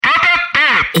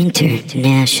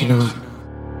International.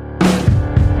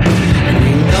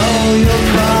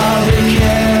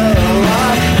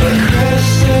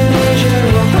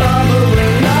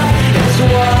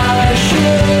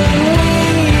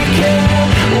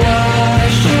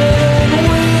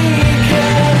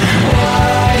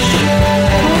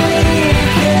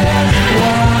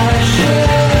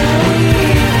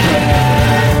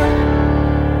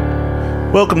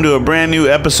 Welcome to a brand new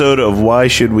episode of Why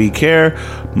Should We Care?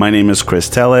 My name is Chris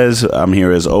Tellez. I'm here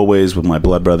as always with my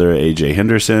blood brother, AJ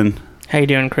Henderson. How you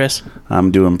doing, Chris?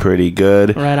 I'm doing pretty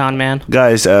good. Right on, man.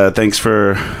 Guys, thanks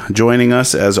for joining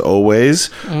us as always.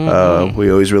 We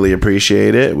always really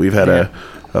appreciate it. We've had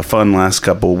a fun last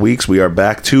couple of weeks. We are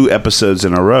back 2 episodes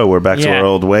in a row. We're back to our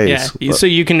old ways. Yeah, so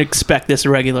you can expect this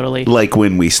regularly. Like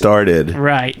when we started.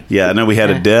 Right. Yeah, I know we had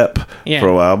a dip for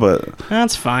a while, but...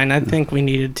 That's fine. I think we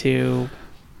needed to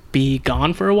be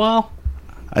gone for a while.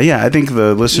 Yeah, I think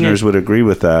the listeners would agree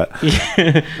with that.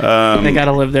 They got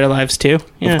to live their lives too.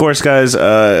 Yeah. Of course, guys,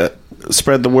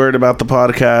 spread the word about the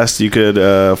podcast. You could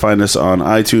find us on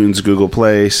iTunes, Google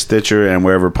Play, Stitcher, and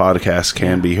wherever podcasts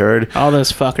can be heard. All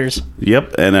those fuckers.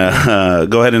 Yep, and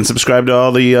go ahead and subscribe to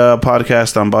all the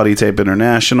podcasts on Body Tape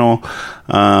International.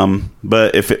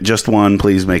 But if just one,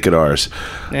 please make it ours.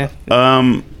 Yeah.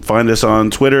 Find us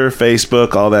on Twitter,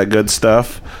 Facebook, all that good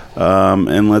stuff.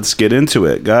 And let's get into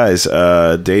it, guys.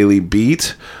 Daily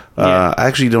Beat. I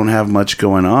actually don't have much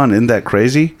going on. Isn't that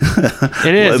crazy?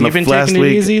 It is. You've been taking it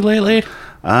easy lately?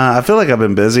 I feel like I've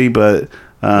been busy, but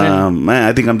man,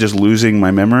 I think I'm just losing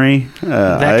my memory.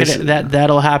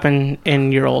 That'll happen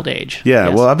in your old age. Yeah,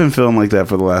 yes. Well, I've been feeling like that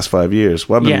for the last 5 years.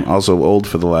 Well, I've been also old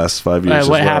for the last 5 years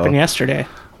What happened yesterday?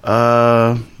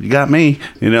 You got me.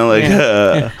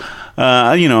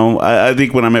 I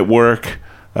think when I'm at work,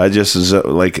 I just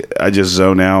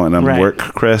zone out and I'm work,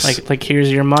 Chris. Like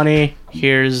here's your money,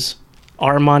 here's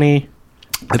our money.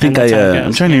 I think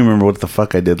I'm trying to remember what the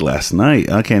fuck I did last night.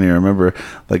 I can't even remember.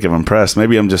 Like if I'm pressed,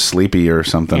 maybe I'm just sleepy or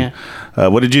something. Yeah.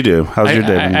 What did you do? How's your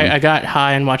day? I got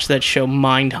high and watched that show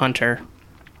Mindhunter.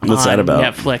 What's that about?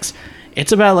 Netflix.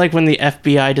 It's about like when the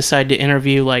FBI decide to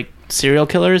interview like serial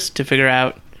killers to figure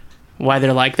out why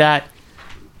they're like that.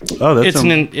 Oh,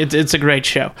 it's a great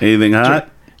show. Anything hot?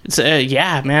 It's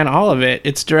yeah, man, all of it.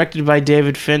 It's directed by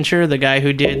David Fincher, the guy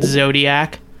who did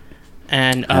Zodiac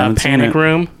and Panic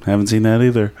Room. Haven't seen that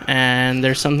either. And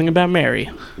There's Something About Mary.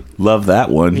 Love that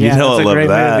one. Yeah, I love great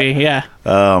that movie. Yeah.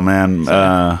 Oh man,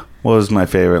 what was my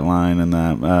favorite line in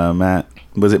that?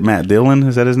 Was it Matt Dillon?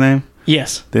 Is that his name?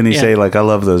 Yes. Didn't he say like, "I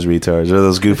love those retards" or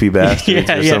those goofy bastards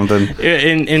or something?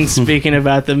 In speaking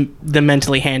about the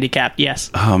mentally handicapped, yes.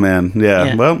 Oh man,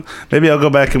 yeah. Well, maybe I'll go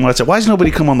back and watch it. Why does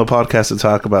nobody come on the podcast to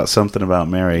talk about Something About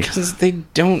Mary? Because they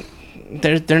don't.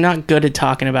 They're not good at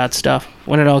talking about stuff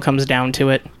when it all comes down to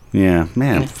it. Yeah,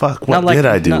 man, fuck. What did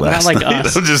I do last night?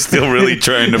 Us. I'm just still really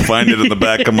trying to find it in the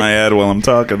back of my head while I'm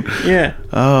talking. Yeah.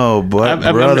 Oh,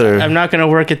 brother. I'm not going to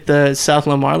work at the South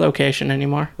Lamar location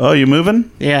anymore. Oh, you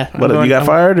moving? Yeah. You got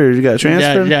fired or you got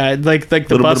transferred? Yeah. Like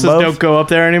the buses don't go up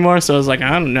there anymore, so I was like,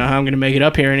 I don't know how I'm going to make it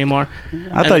up here anymore.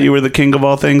 I thought you were the king of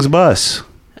all things bus.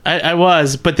 I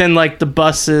was, but then like the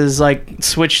buses like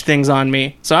switched things on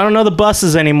me, so I don't know the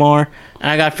buses anymore, and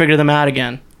I got to figure them out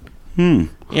again.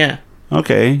 Yeah.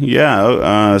 Okay,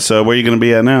 yeah. So where are you going to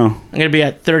be at now? I'm going to be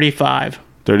at 35.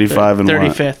 35 and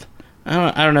 35th.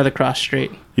 I don't know the cross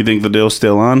street. You think the deal's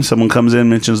still on? Someone comes in,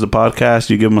 mentions the podcast,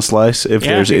 you give them a slice if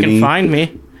there's if you any. Can find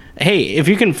me. Hey, if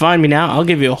you can find me now, I'll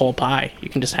give you a whole pie. You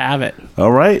can just have it.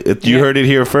 All right. You heard it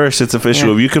here first. It's official.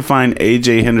 Yeah. If you can find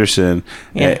AJ Henderson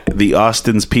at the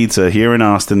Austin's Pizza here in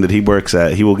Austin that he works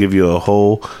at, he will give you a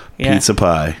whole pizza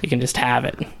pie. You can just have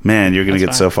it. Man, you're going to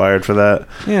get so fired for that.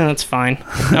 Yeah, that's fine.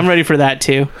 I'm ready for that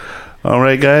too. All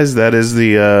right, guys. That is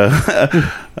the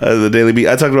Daily Beat.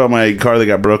 I talked about my car that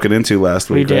got broken into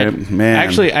last week. We did. Right? Man.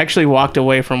 I actually walked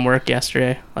away from work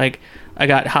yesterday. Like, I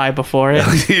got high before it.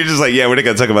 You're just like, we're not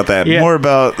going to talk about that. Yeah. More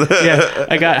about...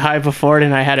 I got high before it,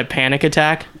 and I had a panic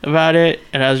attack about it,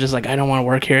 and I was just like, I don't want to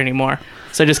work here anymore.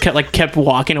 So I just kept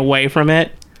walking away from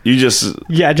it. You just...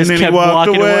 Yeah, just kept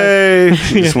walking away.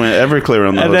 You just went Everclear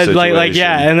on the whole then, situation.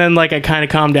 and then I kind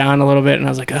of calmed down a little bit, and I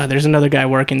was like, oh, there's another guy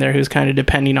working there who's kind of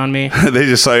depending on me. They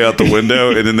just saw you out the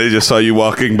window, and then they just saw you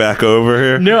walking back over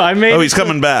here? No, I made... Oh, he's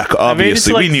coming back,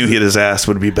 obviously. We knew his ass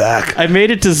would be back. I made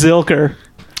it to Zilker.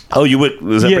 Oh, you would?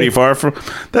 Was that pretty far from...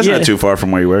 That's not too far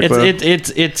from where you work,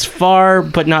 It's far,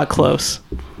 but not close.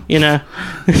 You know,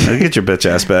 get your bitch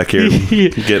ass back here.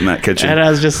 Get in that kitchen. And I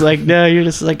was just like, no, you're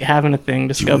just like having a thing.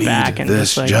 Just go back and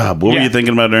this just, like, job. What were you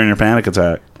thinking about during your panic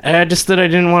attack? Just that I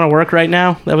didn't want to work right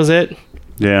now. That was it.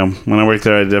 Yeah, when I worked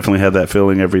there, I definitely had that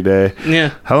feeling every day.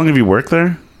 Yeah. How long have you worked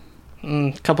there?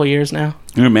 A couple years now.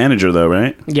 You're a manager, though,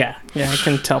 right? Yeah, I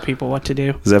can tell people what to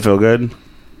do. Does that feel good?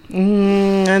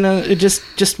 I know. It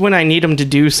just when I need them to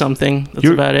do something, that's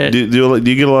about it. Do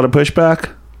you get a lot of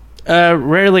pushback?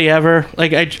 Rarely ever.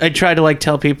 Like I try to like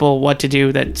tell people what to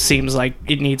do that seems like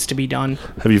it needs to be done.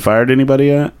 Have you fired anybody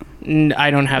yet?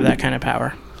 I don't have that kind of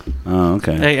power. Oh,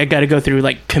 okay. I got to go through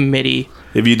like committee.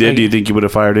 If you did, do you think you would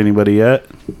have fired anybody yet?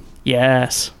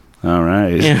 Yes. All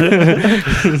right. Yeah.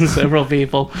 Several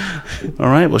people. All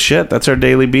right. Well, shit. That's our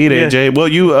daily beat, AJ. Well,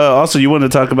 you also you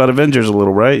wanted to talk about Avengers a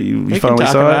little, right? You We finally can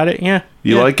talk saw about it. Yeah.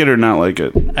 You like it or not like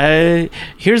it?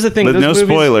 Here's the thing. But no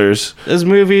spoilers. Those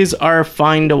movies are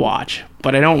fine to watch,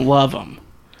 but I don't love them.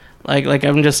 Like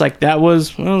I'm just like that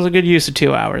was a good use of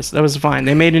 2 hours. That was fine.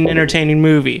 They made an entertaining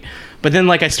movie, but then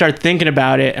like I start thinking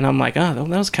about it, and I'm like, oh, that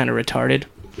was kind of retarded.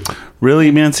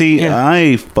 Really, man? See,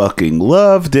 I fucking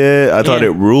loved it. I thought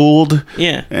it ruled.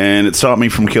 Yeah. And it stopped me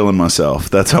from killing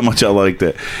myself. That's how much I liked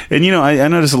it. And, you know, I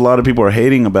noticed a lot of people are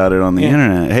hating about it on the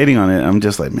internet, hating on it. I'm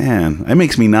just like, man, it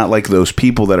makes me not like those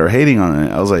people that are hating on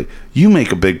it. I was like, you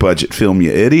make a big budget film,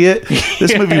 you idiot.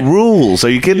 This movie rules. Are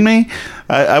you kidding me?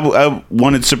 I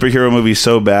wanted superhero movies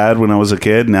so bad when I was a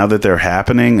kid. Now that they're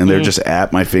happening and they're just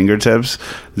at my fingertips,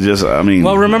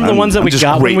 well, remember the ones that we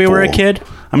got when we were a kid?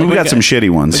 I mean, we got some shitty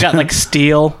ones. We got like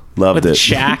Steel. Loved with it.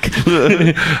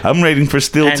 Shaq. I'm waiting for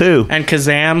Steel too. And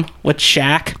Kazam with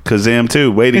Shaq. Kazam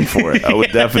too. Waiting for it. I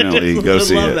would definitely go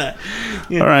see it. That.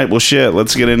 Yeah. All right. Well, shit.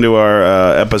 Let's get into our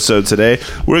episode today.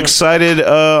 We're excited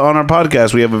on our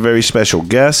podcast. We have a very special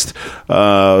guest.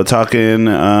 I'm talking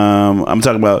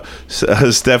about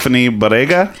Stephanie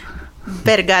Bergara.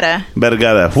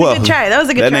 Bergara. Whoa. Good try. That was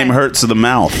a good try. That name hurts the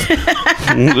mouth.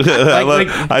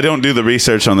 I don't do the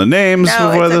research on the names.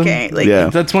 No, it's okay.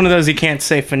 That's one of those you can't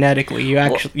say phonetically. You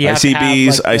actually I see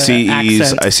B's, I see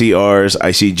E's, I see R's, I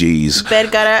see G's.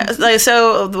 Bergara.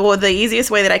 The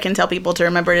easiest way that I can tell people to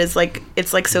remember it is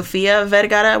it's like Sofia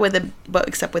Vergara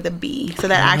except with a B. So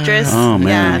that actress,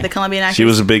 the Colombian actress. She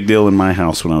was a big deal in my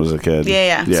house when I was a kid.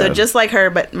 Yeah. So just like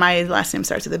her, but my last name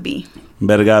starts with a B.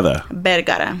 Bergara.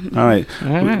 All right.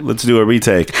 Let's do a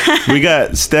retake. We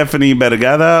got Stephanie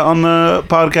Bergara on the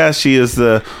podcast. She is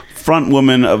the front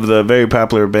woman of the very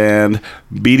popular band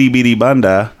Bidi Bidi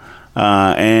Banda.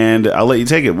 And I'll let you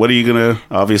take it. What are you going to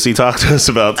obviously talk to us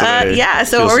about today?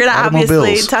 So we're going to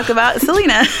obviously talk about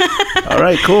Selena. All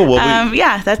right, cool. Well,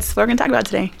 that's what we're going to talk about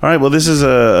today. All right, well, this is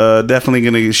definitely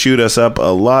going to shoot us up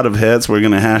a lot of hits. We're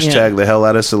going to hashtag the hell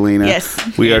out of Selena.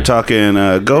 Yes. We are talking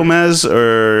Gomez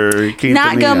or Quintanilla?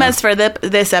 Not Gomez for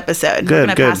this episode. We're going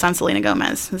to pass on Selena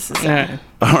Gomez. This is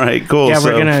all right, cool. Yeah,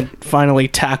 we're going to finally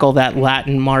tackle that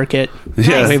Latin market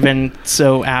that we've been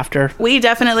so after. We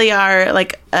definitely are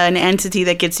like an entity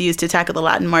that gets used to tackle the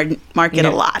Latin market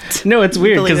a lot. No, it's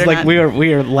weird because like we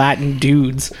are Latin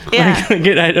dudes. Yeah.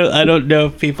 I don't know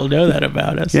if people know that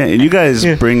about us. Yeah, and you guys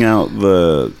bring out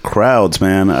the crowds,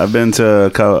 man. I've been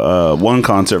to one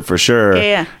concert for sure.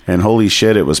 Yeah. And holy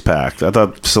shit, it was packed. I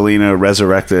thought Selena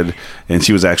resurrected and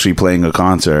she was actually playing a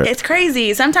concert. It's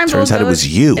crazy. Sometimes turns out it was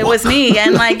you. It was me.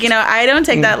 And like, I don't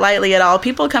take that lightly at all.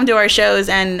 People come to our shows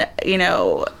and,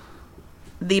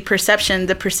 the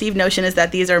perceived notion is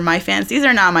that these are my fans. These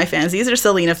are not my fans. These are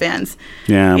Selena fans.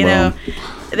 Yeah,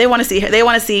 they want to see her. They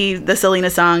want to see the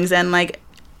Selena songs, and like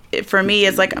for me,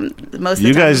 it's like most of the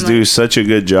you time, guys do such a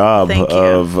good job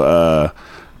of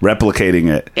replicating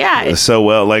it. Yeah, so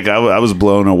well. Like I was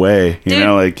blown away. You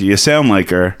know, like you sound like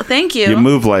her. Thank you. You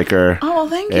move like her. Oh, well,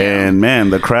 thank you. And man,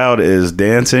 the crowd is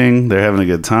dancing. They're having a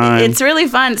good time. It's really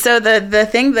fun. So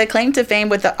the claim to fame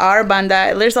with the R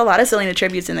Banda, there's a lot of Selena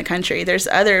tributes in the country. There's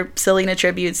other Selena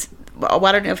tributes. Well,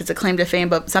 I don't know if it's a claim to fame,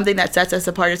 but something that sets us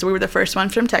apart is we were the first one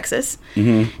from Texas.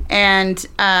 Mm-hmm. And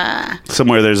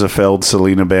somewhere there's a failed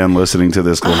Selena band listening to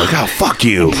this going like, oh, fuck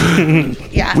you.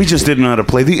 Yeah. We just didn't know how to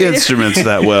play the instruments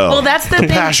that well. Well, that's the thing.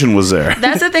 Passion was there.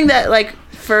 That's the thing that, like,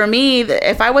 for me,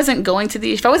 if I wasn't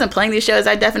playing these shows,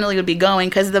 I definitely would be going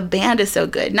because the band is so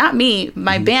good. Not me.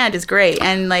 My band is great.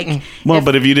 And, like...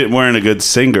 But if you weren't a good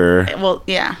singer... Well,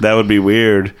 yeah. That would be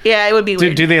weird. Yeah, it would be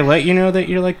weird. Do they let you know that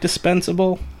you're, like,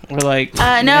 dispensable? Or like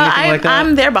no,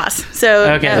 I'm their boss.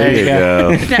 So okay, there you go.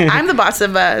 I'm the boss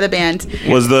of the band.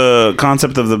 Was the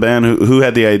concept of the band who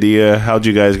had the idea? How'd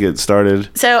you guys get started?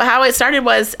 So how it started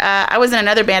was I was in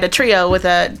another band, a trio with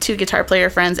 2 guitar player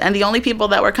friends, and the only people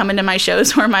that were coming to my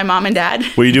shows were my mom and dad.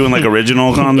 Were you doing like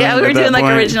original content? Yeah, we were doing like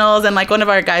originals, and like one of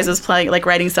our guys was playing, like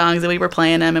writing songs, and we were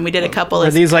playing them, and we did a couple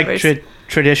of these covers. like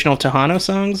traditional Tejano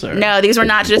songs? Or? No, these were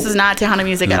not. This is not Tejano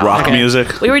music at all. Rock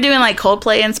music. We were doing like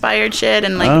Coldplay inspired shit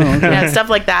and like stuff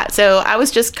like that. So I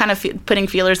was just kind of putting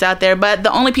feelers out there. But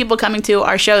the only people coming to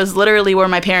our shows literally were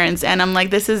my parents, and I'm like,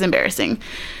 this is embarrassing.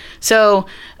 So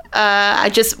I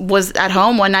just was at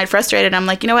home one night frustrated. I'm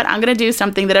like, you know what? I'm gonna do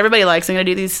something that everybody likes. I'm gonna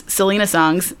do these Selena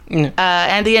songs.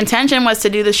 And the intention was to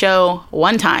do the show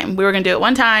one time. We were gonna do it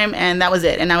one time, and that was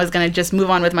it. And I was gonna just move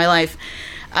on with my life.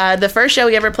 The first show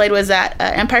we ever played was at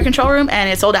Empire Control Room, and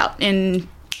it sold out in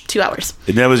 2 hours.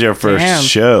 And that was your first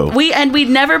show. We'd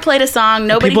never played a song.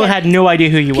 People had no idea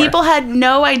who you were. People had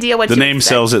no idea what the name expect.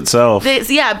 Sells itself.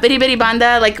 Bidi Bidi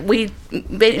Banda. Like we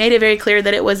made it very clear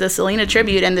that it was a Selena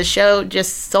tribute, and the show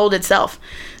just sold itself.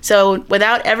 So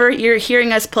without ever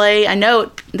hearing us play a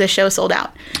note, the show sold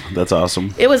out. That's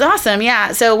awesome. It was awesome,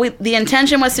 yeah. So the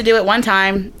intention was to do it one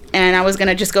time, and I was going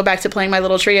to just go back to playing my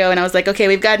little trio, and I was like, okay,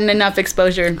 we've gotten enough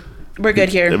exposure. We're good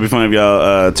here. It'd be fun if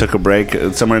y'all took a break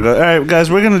somewhere and go, all right, guys,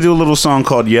 we're going to do a little song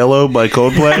called Yellow by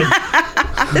Coldplay.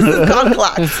 This is called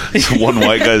Clocks. One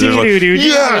white guy's there like,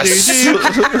 yes!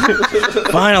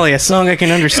 Finally, a song I can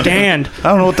understand. I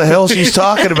don't know what the hell she's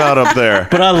talking about up there.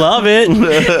 But I love it.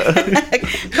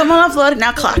 Come on, upload it.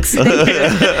 Now Clocks. But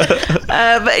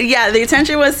yeah, the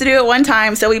intention was to do it one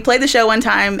time. So we played the show one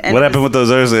time. And what happened with those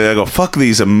others? I go, fuck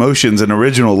these emotions and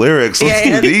original lyrics. Let's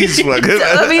do these. So,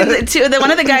 I mean,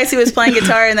 one of the guys who was playing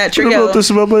guitar in that trio. I wrote this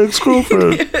about my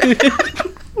ex-girlfriend.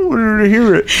 I wanted her to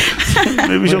hear it.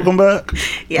 Maybe she'll come back.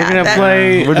 Yeah, we're gonna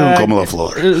play. We're doing Come on the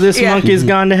Floor. This Monkey's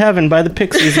Gone to Heaven by the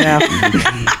Pixies now.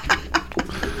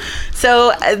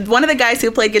 So one of the guys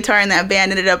who played guitar in that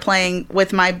band ended up playing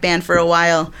with my band for a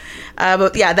while.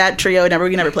 But yeah, that trio we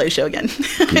never played a show again.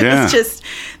 It was just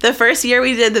the first year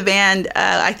we did the band.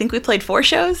 I think we played 4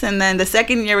 shows, and then the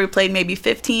second year we played maybe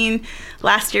 15.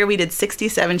 Last year we did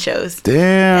 67 shows.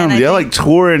 Damn, like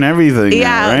tour and everything. Yeah,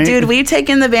 now, right? Dude, we've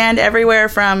taken the band everywhere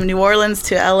from New Orleans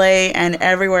to LA and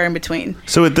everywhere in between.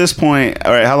 So at this point,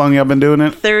 all right, how long y'all been doing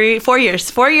it? 4 years.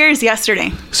 4 years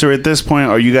yesterday. So at this point,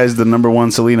 are you guys the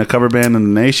 #1 Selena cover band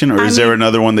in the nation, or is there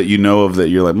another one that you know of that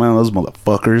you're like, man, those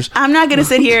motherfuckers? I'm not gonna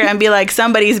sit here and be like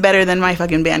somebody's better than my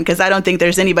fucking band, because I don't think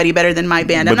there's anybody better than my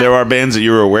band. But there are bands that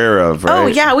you're aware of, right? Oh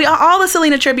yeah, all the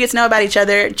Selena tributes know about each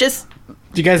other. Just.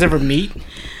 Do you guys ever meet?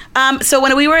 So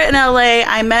when we were in LA,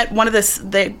 I met one of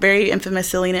the very infamous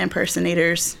Selena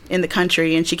impersonators in the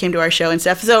country, and she came to our show and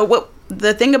stuff. So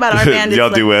the thing about our band is y'all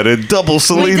duetted double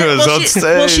Selenas on stage.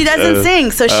 Well, she doesn't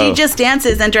sing, so she just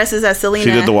dances and dresses as Selena.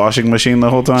 She did the washing machine the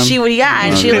whole time. She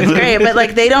looks great, but like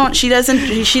she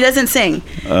doesn't sing.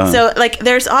 So like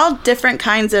there's all different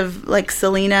kinds of like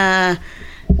Selena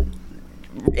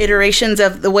iterations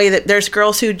of the way that there's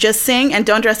girls who just sing and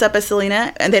don't dress up as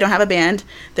Selena and they don't have a band.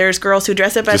 There's girls who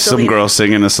dress up as Selena. Some girl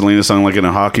singing a Selena song like in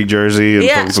a hockey jersey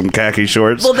and some khaki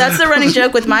shorts. Well, that's the running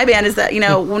joke with my band is that,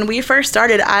 when we first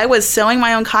started, I was sewing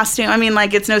my own costume. I mean,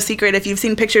 like, it's no secret if you've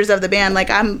seen pictures of the band, like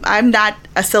I'm not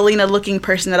a Selena looking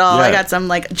person at all. I got some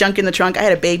like junk in the trunk. I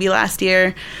had a baby last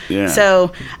year. Yeah.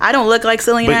 So I don't look like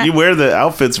Selena. But you wear the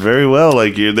outfits very well.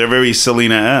 Like they're very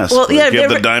Selena-esque. Well, you have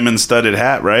the diamond studded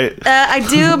hat, right? I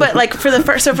do, but like for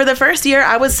the first year,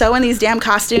 I was sewing these damn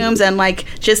costumes and like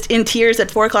just in tears at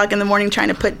 4:00 in the morning trying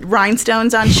to put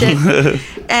rhinestones on shit.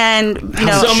 And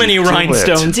so many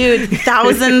rhinestones, dude,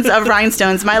 thousands of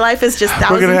rhinestones. My life is just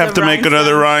thousands. We're gonna have to make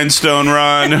another rhinestone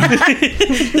run.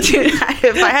 Dude,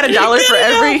 if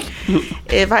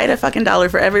I had a fucking dollar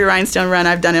for every rhinestone run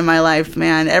I've done in my life,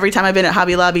 man. Every time I've been at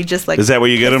Hobby Lobby, just like, is that where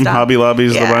you get them? Hobby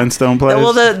Lobby's the rhinestone place.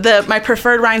 Well, my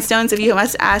preferred rhinestones, if you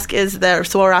must ask, is the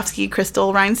Swarovski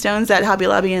crystal rhinestones at Hobby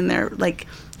Lobby, and they're like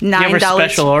 $9. Do you ever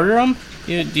special order them?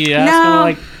 Do you ask them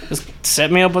like, just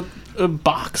set me up with a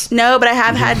box? No, but I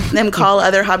have had them call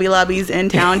other Hobby Lobbies in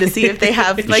town to see if they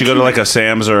have. You should go to like a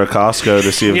Sam's or a Costco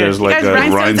to see if there's like a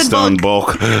rhinestone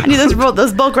bulk. I need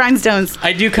those bulk rhinestones.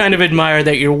 I do kind of admire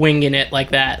that you're winging it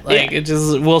like that. Like it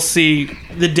just, we'll see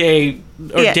the day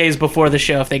or days before the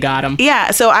show if they got them. Yeah,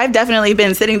 so I've definitely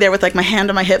been sitting there with like my hand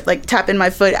on my hip, like tapping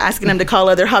my foot, asking them to call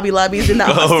other Hobby Lobbies in the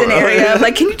Austin area.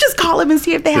 Like, can you just call them and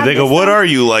see if they have? They go, "What are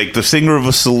you, like the singer of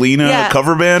a Selena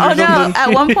cover band or something?" No,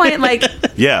 at one point, like,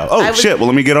 yeah. Oh shit! Well,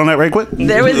 let me get on that right quick.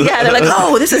 They're like,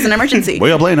 "Oh, this is an emergency." Where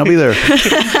y'all playing? I'll be there. You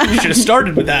should have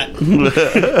started with that.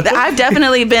 I've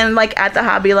definitely been like at the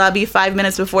Hobby Lobby 5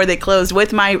 minutes before they closed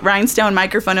with my rhinestone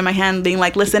microphone in my hand, being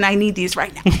like, "Listen, I need these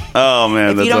right now. Oh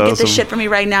man, if you don't get this shit from me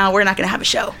right now, we're not gonna have a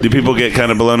show." Do people get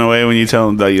kind of blown away when you tell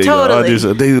them that? Totally.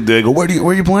 They go, where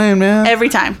are you playing, man? Every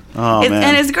time. Oh man.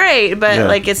 And it's great, but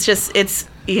like it's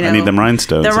I need them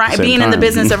rhinestones. Being in the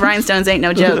business of rhinestones ain't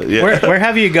no joke. Where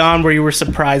have you gone where you were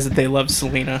surprised that they loved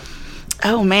Selena?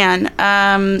 Oh man,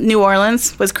 New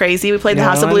Orleans was crazy. We played the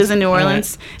House of Blues in New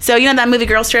Orleans. Right. So you know that movie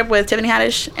Girls Trip with Tiffany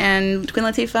Haddish and Queen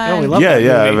Latifah? Oh, we love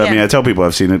that movie. I mean, I tell people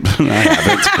I've seen it. I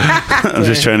haven't. I'm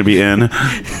just trying to be in.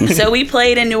 So we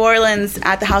played in New Orleans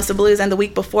at the House of Blues, and the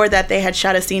week before that, they had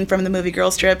shot a scene from the movie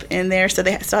Girls Trip in there. So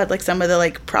they still had like some of the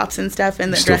like props and stuff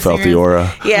in the Still dressing felt room. the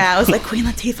aura. Yeah, I was like, Queen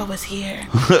Latifah was here.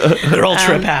 Girl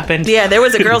trip happened. Yeah, there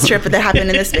was a girls trip that happened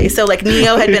in this space. So like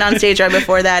Neo had been on stage right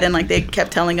before that, and like they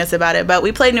kept telling us about it. But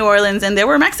we played New Orleans, and there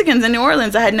were Mexicans in New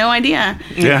Orleans. I had no idea.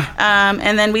 Yeah.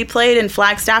 And then we played in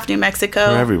Flagstaff, New Mexico.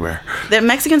 They're everywhere. The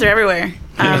Mexicans are everywhere.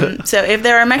 So if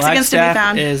there are Mexicans to be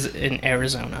found, is in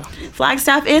Arizona.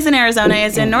 Flagstaff is in Arizona.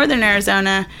 It's in northern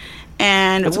Arizona.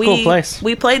 And That's a cool place.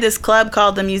 We played this club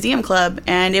called the Museum Club,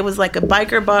 and it was like a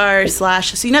biker bar /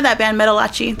 so you know that band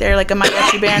Metalachi? They're like a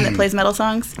mariachi band that plays metal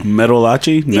songs.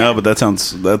 Metalachi? Yeah. No, but that's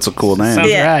a cool name.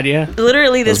 Sounds rad, yeah.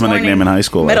 Literally this That was my morning. nickname in high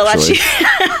school, Metalachi.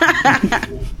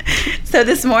 So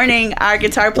this morning, our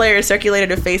guitar player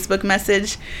circulated a Facebook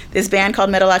message. This band called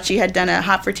Metalachi had done a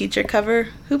Hot for Teacher cover.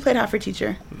 Who played Hot for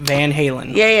Teacher? Van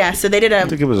Halen. Yeah. So they did I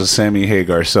think it was a Sammy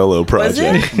Hagar solo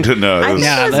project. Was it? No, I it was,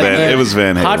 think it was it was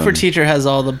Van Halen. Hot for Teacher has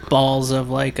all the balls of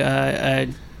like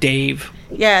David Lee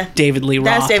Roth.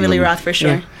 That's David Lee Roth for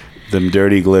sure. Yeah. Them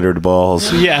dirty glittered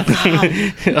balls. Yeah.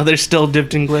 Oh, they're still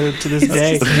dipped in glitter to this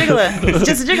day. It's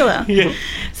just a gigolo. Yeah.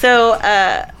 So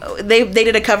they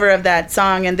did a cover of that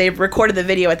song, and they recorded the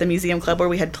video at the Museum Club where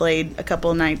we had played a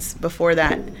couple of nights before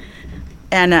that.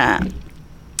 And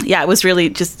it was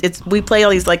really we play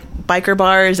all these like biker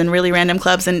bars and really random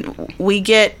clubs, and we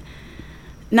get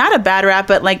not a bad rap,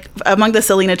 but like among the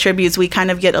Selena tributes, we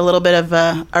kind of get a little bit of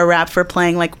a rap for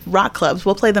playing like rock clubs.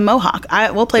 We'll play the Mohawk.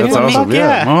 We'll play That's Flamingo. awesome.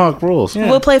 Yeah, Mohawk rules. Yeah.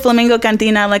 We'll play Flamingo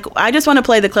Cantina. Like I just want to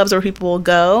play the clubs where people will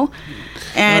go,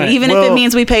 and Right. even if it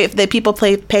means that people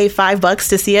pay $5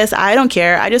 to see us, I don't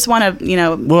care. I just want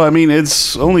to, Well, I mean,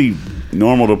 it's only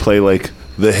normal to play like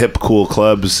the hip, cool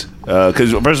clubs.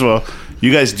 Because first of all,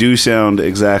 you guys do sound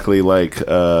exactly like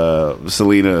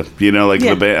Selena. Like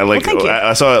Yeah. the band. Like Well, thank you.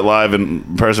 I saw it live in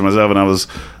person myself, and I was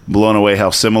blown away how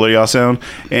similar y'all sound.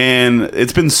 And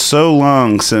it's been so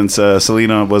long since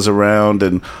Selena was around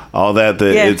and all that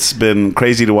it's been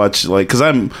crazy to watch. Like, because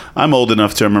I'm old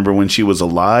enough to remember when she was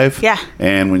alive. Yeah.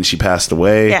 And when she passed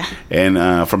away. Yeah.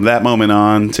 And from that moment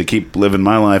on, to keep living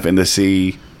my life and to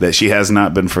see that she has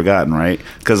not been forgotten, right?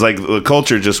 Because like the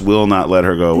culture just will not let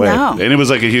her go away, No. and it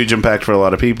was like a huge impact for a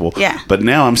lot of people. Yeah. But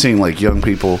now I'm seeing like young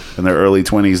people in their early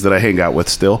 20s that I hang out with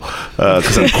still,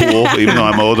 because I'm cool. Even though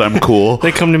I'm old, I'm cool.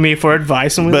 They come to me for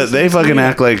advice, and But they fucking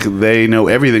act like they know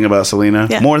everything about Selena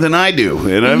more than I do,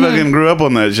 and I fucking grew up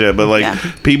on that shit. But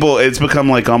like people, it's become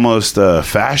like almost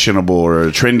fashionable or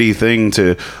a trendy thing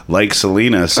to like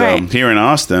Selena. So here in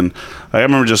Austin, I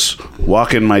remember just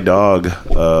walking my dog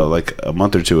like a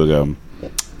month or two ago,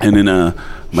 and then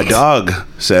my dog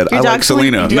said, "I like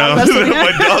Selena." No,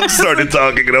 my dog started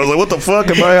talking, and I was like, "What the fuck?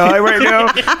 Am I high right now?"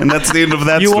 And that's the end of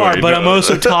that you story. are, but I'm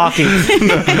also talking. And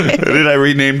then I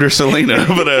renamed her Selena.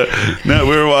 But no,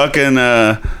 we were walking,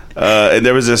 and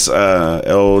there was this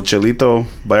El Chelito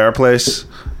by our place.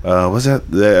 Was that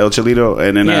the El Chelito?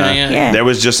 And then there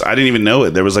was just, I didn't even know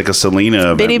it. There was like a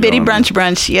Selena Bitty Bitty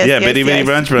Brunch. Yes. Yeah, Bitty Bitty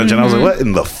Brunch. And I was like, what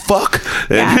in the fuck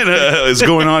is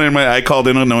going on in I called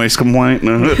in a noise complaint. It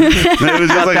was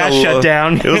just like that shut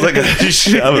down. It was like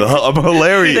I'm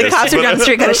hilarious. The cops are down the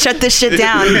street. Gotta shut this shit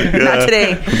down. Not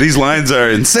today. These lines are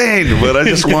insane, but I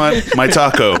just want my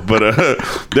taco. But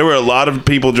there were a lot of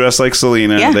people dressed like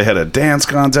Selena. Yeah. They had a dance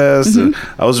contest. And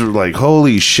I was like,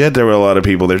 holy shit, there were a lot of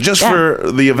people there just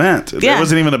for the event. There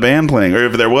wasn't even a band playing, or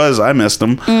if there was, I missed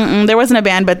them. There wasn't a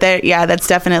band, but that's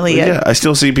definitely it. Yeah, I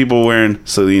still see people wearing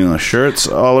Selena shirts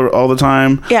all the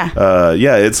time. Yeah.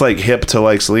 It's like hip to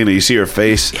like Selena. You see her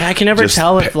face. Yeah, I can never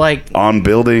tell if like on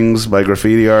buildings by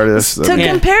graffiti artists. So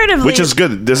comparatively, which is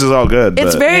good. This is all good.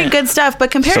 It's very good stuff,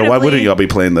 but comparatively, so why wouldn't y'all be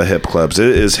playing the hip clubs? It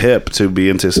is hip to be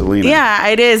into Selena. Yeah,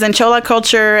 it is. And Chola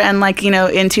culture, and like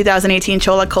in 2018,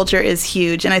 Chola culture is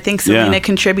huge, and I think Selena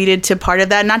contributed to part of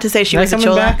that. Not to say she was a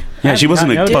Chola. Back? Yeah, she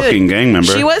wasn't a fucking gang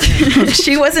member. She was.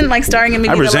 She wasn't like starring in.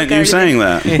 I resent you saying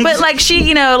that. But like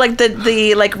she, like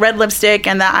the like red lipstick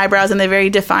and the eyebrows and the very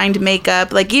defined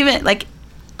makeup. Like even like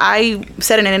I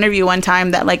said in an interview one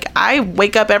time that like I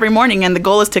wake up every morning and the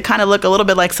goal is to kind of look a little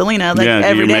bit like Selena. Like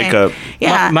every day. Makeup.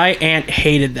 Yeah. My aunt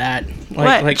hated that.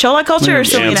 What? Chola culture or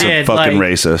Selena? Aunt's a fucking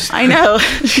racist. I know.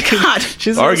 God.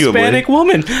 She's Arguably. a Hispanic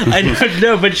woman. I don't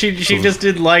know, but she just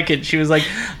didn't like it. She was like,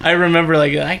 I remember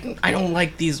like I don't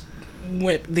like these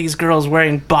these girls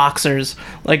wearing boxers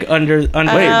like under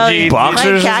jeans.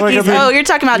 Boxers? Like khakis. You're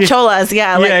talking about cholas,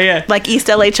 yeah. Like East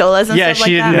LA cholas and yeah, stuff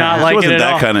she like did that. not like She wasn't it at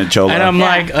that all. kind of chola. And I'm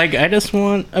Yeah. like, I just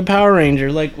want a Power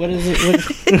Ranger. Like, what is it?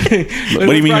 What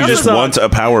do you mean you just want a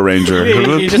Power Ranger?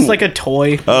 You're just like a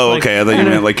toy. Oh, Like, okay. I thought you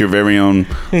meant like your very own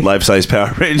life-size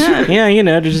Power Ranger. yeah,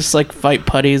 to just like fight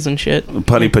putties and shit.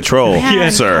 Putty Patrol,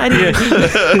 Man, sir. I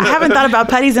haven't thought about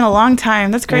putties in a long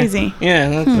time. That's crazy. Yeah,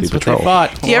 that's what they Patrol.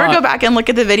 fought. Do you ever go back and look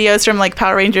at the videos from like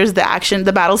Power Rangers,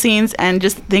 the battle scenes, and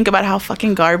just think about how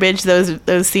fucking garbage those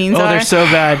scenes Oh, are? they're so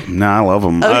bad. Nah, I love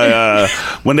them.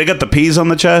 When they got the peas on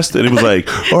the chest, and it was like,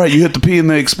 all right, you hit the pea and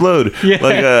they explode. Yeah.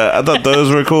 Like, I thought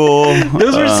those were cool.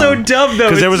 Those were so dumb though.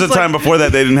 Because there was a It's time like, before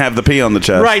that they didn't have the pea on the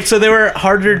chest. right, so they were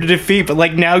harder to defeat, but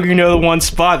like now you know the one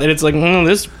spot that it's like,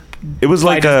 this. It was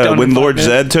like Fight is done when in Lord 5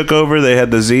 minutes. Zed took over, they had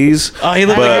the Z's. Oh, he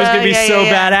looked like he was gonna be Yeah, so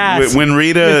yeah. badass. When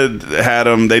Rita had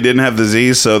them, they didn't have the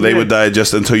Z's, so they would die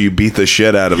just until you beat the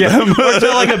shit out of Yeah, them. or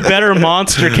until like a better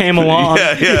monster came along.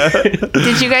 yeah.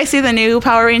 Did you guys see the new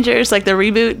Power Rangers, like the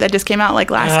reboot that just came out like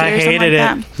last I year or something hated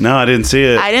like it. that? No, I didn't see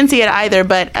it. I didn't see it either,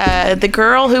 but the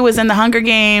girl who was in the Hunger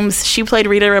Games, she played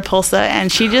Rita Repulsa,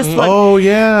 and she just looked. Oh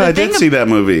yeah, The I did thing see that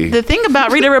movie. The thing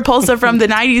about Rita Repulsa from the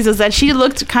 90s is that she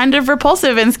looked kind of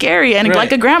repulsive and scary and Right.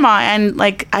 like a grandma. And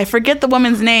like, I forget the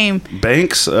woman's name.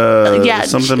 Banks, Yeah,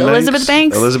 something Elizabeth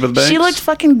Banks. Elizabeth Banks. She looked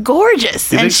fucking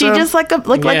gorgeous, You and think she so? just like a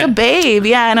babe.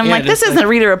 Yeah, and I'm Yeah, like, this just isn't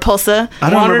Rita Repulsa. I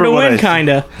don't Wanted remember to what win, I-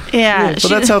 kinda. Yeah, But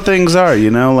that's how things are, you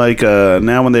know. Like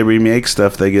now, when they remake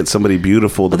stuff, they get somebody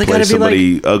beautiful to they play gotta be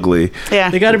somebody ugly. yeah.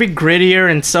 They got to be grittier,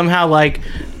 and somehow like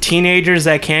teenagers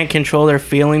that can't control their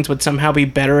feelings would somehow be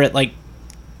better at like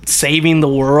saving the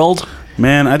world.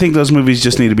 Man, I think those movies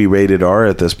just need to be rated R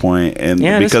at this point, and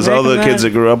Yeah, just because all make the them kids that.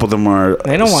 that grew up with them are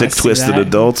They don't wanna sick, see twisted that.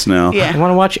 adults now. Yeah. I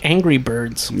want to watch Angry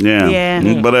Birds. Yeah.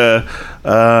 Yeah. But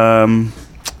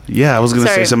yeah, I was gonna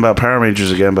say Sorry. something about Power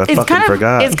Rangers again, but I fucking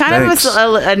forgot. It's kind Thanks. of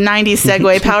a 90s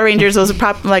segue. Power Rangers was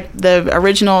like the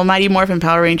original Mighty Morphin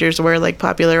Power Rangers were like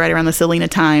popular right around the Selena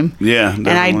time. Yeah, And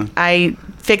definitely. I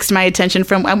fixed my attention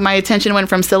went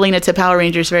from Selena to Power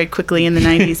Rangers very quickly in the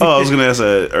 90s. Oh, I was gonna ask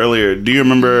earlier. Do you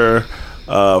remember?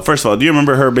 First of all, do you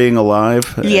remember her being alive?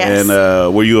 Yes.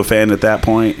 And were you a fan at that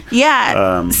point?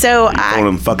 Yeah. So One of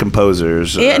them fucking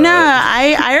posers.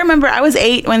 I remember I was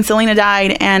 8 when Selena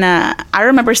died, and I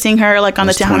remember seeing her like on I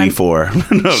was the town. 24.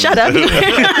 No. Shut up!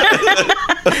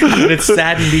 But it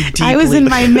saddened me deeply. I was in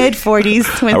my mid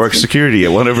 40s. I work security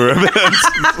at one of her events.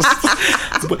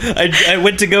 I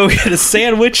went to go get a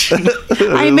sandwich.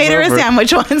 I made her a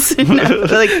sandwich once. No,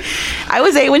 but, like, I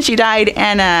was 8 when she died,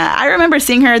 and I remember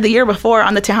seeing her the year before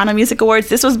on the Tejano Music Awards.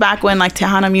 This was back when like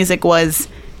Tejano music was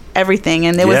everything,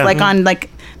 and it was Yeah. like on like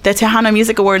the Tejano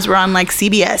Music Awards were on like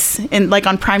CBS and like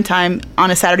on primetime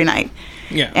on a Saturday night.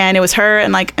 Yeah. And it was her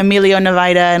and like Emilio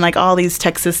Navaida and like all these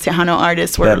Texas Tejano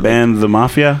artists were That band, The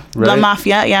Mafia, right? La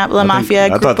Mafia, yeah, La Mafia.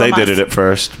 I thought Grupo they did Mas. it at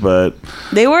first, but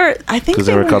They were, I think, because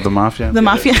they were called The Mafia. The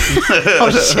Mafia. Oh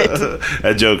shit!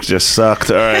 That joke just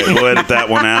sucked. All right, we'll edit that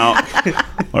one out,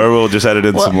 or we'll just edit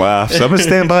in some laughs. I'm gonna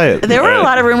stand by it. There were a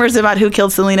lot of rumors about who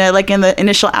killed Selena, like in the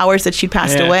initial hours that she'd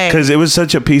passed Yeah. away. because it was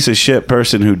such a piece of shit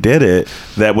person who did it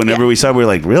that whenever Yeah. we saw, it, we were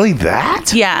like, really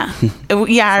that? Yeah,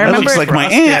 yeah. I That remember. looks like my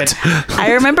aunt.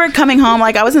 I remember coming home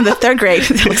like I was in the 3rd grade.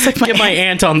 It looks like Get my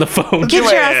aunt on the phone. Get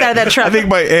your ass out of that truck. I think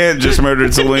my aunt just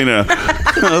murdered Selena.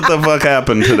 What the fuck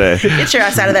happened today? Get your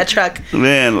ass out of that truck.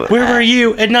 Man, Where were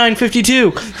you at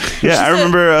 9:52? yeah, I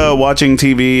remember watching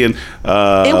TV and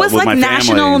It was with like my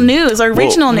national family. news or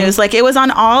regional news. Like it was on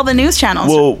all the news channels.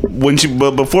 Well,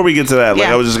 but before we get to that, like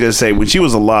Yeah. I was just gonna say, when she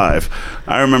was alive,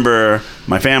 I remember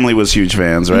my family was huge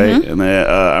fans, right? Mm-hmm. And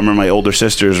I remember my older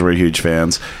sisters were huge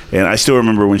fans, and I still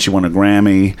remember when she won a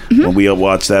Grammy when we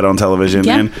watched that on television. Mm-hmm.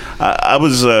 Yeah. And I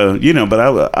was, but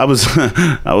I was,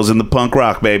 I was in the punk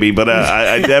rock, baby. But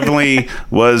I definitely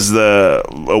was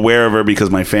aware of her because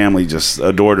my family just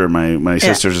adored her, my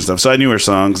sisters and stuff. So I knew her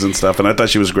songs and stuff, and I thought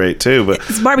she was great too. But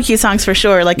It's barbecue songs for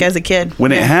sure. Like as a kid.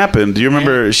 when it happened, do you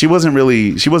remember? She wasn't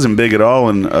big at all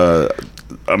in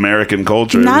American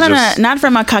culture. It was just- Not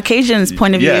from a Caucasian's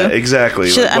point of view. yeah,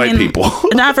 exactly. Like white people.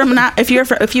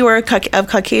 If you were of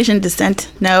Caucasian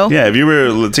descent, no. Yeah, if you were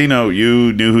Latino,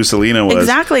 you knew who Selena was.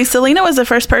 Exactly. Selena was the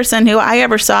first person who I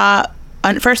ever saw,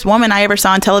 first woman I ever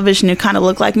saw on television who kind of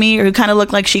looked like me or who kind of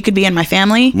looked like she could be in my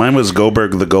family. Mine was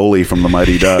Goldberg the goalie from the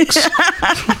Mighty Ducks.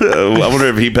 I wonder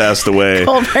if he passed away.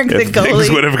 Goldberg the if goalie. Things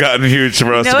would have gotten huge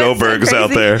for us You know what's so Goldbergs out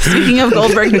crazy? there. Speaking of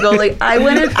Goldberg the goalie,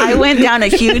 I went down a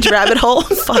huge rabbit hole.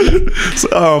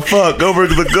 Fuck. Oh fuck, Goldberg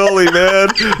the goalie, man.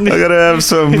 I gotta have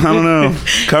some, I don't know,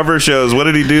 cover shows. What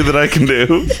did he do that I can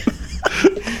do?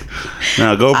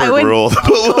 No, Goldberg ruled.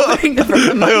 I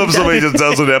hope somebody just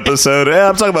does an episode. Yeah,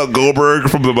 I'm talking about Goldberg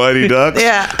from the Mighty Ducks.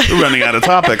 Yeah. We're running out of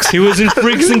topics. He was in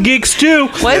Freaks and Geeks too.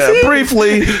 Was he?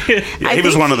 Briefly. Yeah, he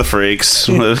was one of the freaks.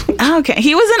 Okay.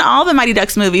 He was in all the Mighty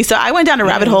Ducks movies. So I went down a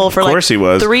rabbit hole for like he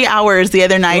was. 3 hours the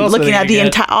other night else looking did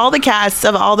at they all the casts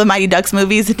of all the Mighty Ducks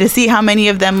movies to see how many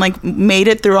of them like made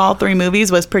it through all 3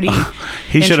 movies was pretty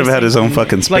He should have had his own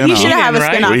fucking spin-off. He should have a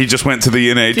right? spin-off. Where he just went to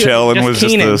the NHL and was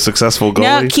just a successful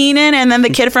goalie. No, Keenan, and then the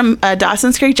kid from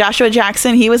Dawson's Creek, Joshua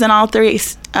Jackson. He was in all 3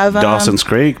 of Dawson's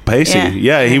Creek, Pacey.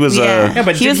 Yeah, he was. Yeah,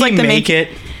 but he was like make it?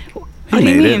 He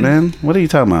made it, man. What are you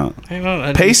talking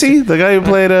about? Pacey, the guy who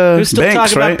played Who's still Banks,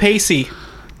 talking right? about Pacey?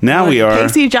 Now we are.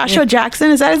 Pacey, Joshua Jackson,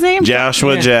 is that his name?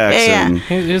 Joshua Jackson.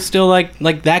 Yeah. He's still like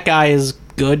that guy is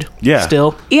good. Yeah.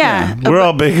 Still. Yeah. We're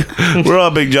all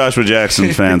big Joshua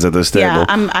Jackson fans at this table. Yeah,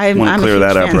 I'm want to clear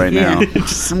that up right now.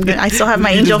 I still have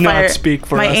my Angel does not Fire. speak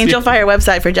for my us. Angel Fire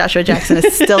website for Joshua Jackson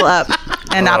is still up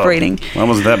and operating. I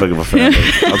wasn't that big of a fan.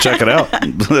 But I'll check it out.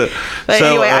 But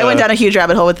anyway, I went down a huge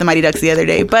rabbit hole with the Mighty Ducks the other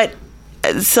day. But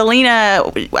Selena,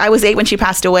 I was 8 when she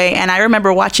passed away, and I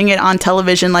remember watching it on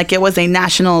television like it was a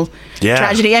national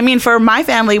tragedy. I mean, for my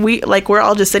family, we're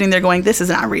all just sitting there going, "This is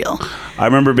not real." I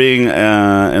remember being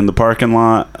in the parking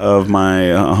lot of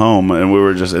my home, and we were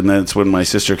and that's when my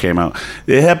sister came out.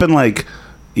 It happened like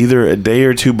either a day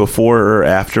or 2 before or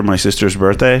after my sister's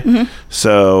birthday. Mm-hmm.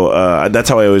 So that's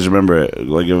how I always remember it.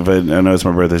 Like if I know it's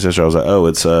my birthday sister, I was like, oh,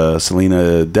 it's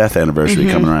Selena death anniversary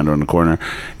coming around the corner.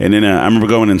 And then I remember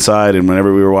going inside, and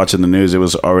whenever we were watching the news, it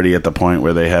was already at the point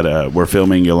where they had were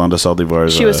filming Yolanda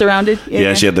Saldivar's. She was surrounded.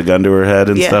 Yeah, she had the gun to her head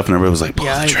and stuff, and everybody was like, pull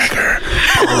the trigger,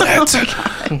 pull it.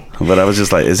 But I was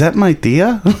just like, is that my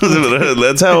tia?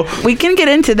 That's how we can get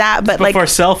into that. But before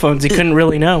cell phones, you couldn't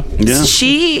really know.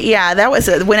 Yeah, that was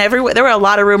there were a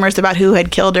lot of rumors about who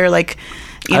had killed her. Like,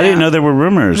 I didn't know there were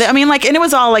rumors. I mean, like, and it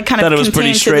was all like kind of contained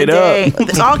pretty straight to the day. up.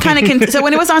 It's all kind of so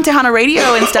when it was on Tejano Radio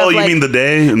and stuff. Oh, you mean the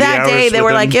day? That day they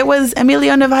were like, it was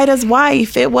Emilio Nevada's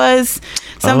wife. It was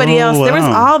somebody else. Wow. There was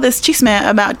all this chisme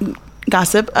about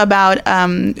gossip about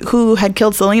who had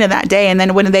killed Selena that day, and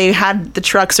then when they had the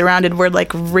truck surrounded, we're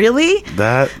like, really?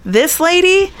 This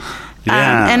lady?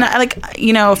 Yeah. And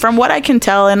like, from what I can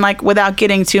tell, and like without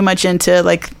getting too much into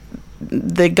like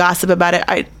the gossip about it,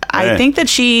 I think that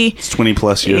it's 20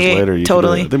 plus years later.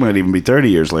 Totally. They might even be 30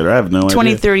 years later. I have no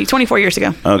idea. 24 years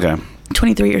ago. Okay.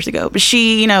 23 years ago. But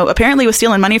she, apparently was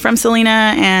stealing money from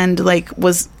Selena and like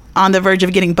was on the verge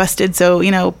of getting busted.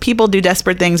 So, people do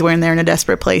desperate things when they're in a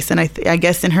desperate place. And I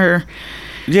guess in her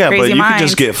but you could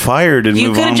just get fired and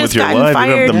move on with your life. You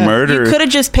don't have to murder. You could have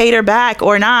just paid her back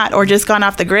or not, or just gone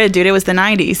off the grid, dude. It was the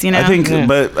 90s, I think,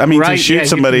 but I mean, to shoot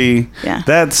somebody,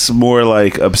 that's more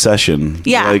like obsession.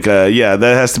 Yeah. Like, that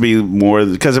has to be more,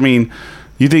 because I mean,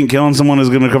 you think killing someone is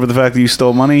going to cover the fact that you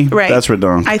stole money? Right. That's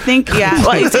redonk. I think,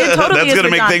 well, it totally that's going to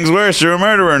make things worse. You're a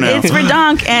murderer now. It's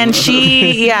redonk, and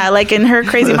she, like in her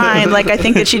crazy mind, like I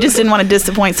think that she just didn't want to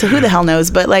disappoint. So who the hell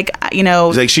knows? But like,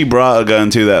 it's like she brought a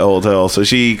gun to that hotel, so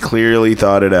she clearly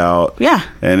thought it out. Yeah.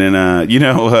 And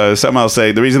then, something I'll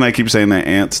say. The reason I keep saying that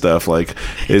aunt stuff, like,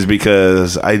 is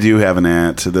because I do have an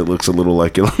aunt that looks a little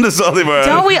like Yolanda Saldivar.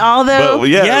 Don't we all though? But,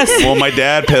 yes. Well, my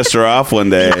dad pissed her off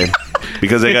one day.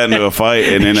 Because they got into a fight,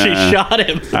 and then she shot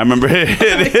him. I remember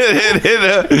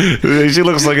she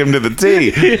looks like him to the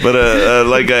T. But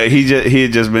he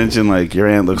had just mentioned like your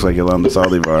aunt looks like Yolanda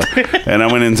Saldivar, and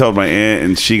I went and told my aunt,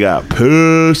 and she got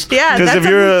pissed. Yeah, because if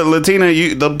you're a Latina,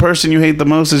 the person you hate the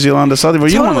most is Yolanda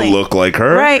Saldivar. Totally. You want to look like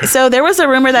her, right? So there was a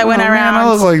rumor that went around. Man,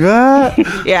 I look like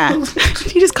that. Yeah,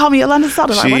 you just called me Yolanda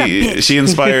Saldivar. What a bitch. She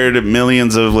inspired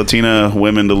millions of Latina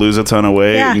women to lose a ton of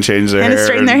weight and change their hair and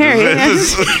straighten their hair.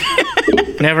 Yeah.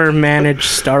 Never manage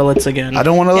starlets again. I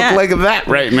don't want to look like that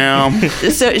right now.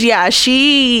 So yeah,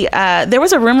 she there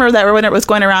was a rumor that when it was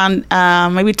going around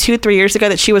maybe 2-3 years ago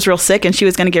that she was real sick and she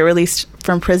was going to get released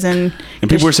from prison.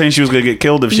 And people were saying she was going to get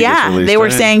killed if she gets released. They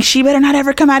were saying she better not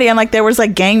ever come out of here. And like there was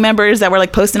like gang members that were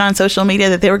like posting on social media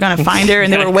that they were going to find her,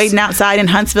 and they were waiting outside in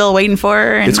Huntsville waiting for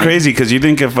her. And it's crazy because you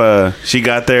think if she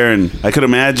got there, and I could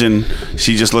imagine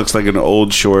she just looks like an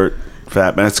old short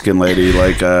fat Mexican lady,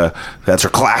 like that's her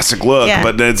classic look,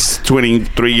 but that's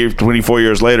 24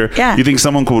 years later. You think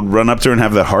someone could run up to her and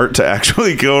have the heart to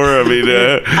actually kill her? I mean,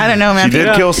 I don't know, man. She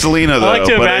did kill Selena though,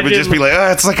 but it would just be like,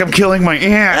 it's like I'm killing my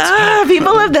aunt.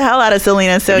 People love the hell out of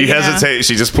Selena. So you hesitate,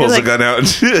 she just pulls the gun out. And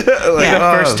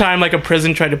first time like a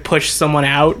prison tried to push someone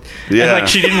out, and like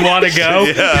she didn't want to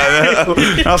go.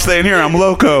 I'll stay in here. I'm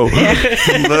loco.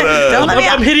 But,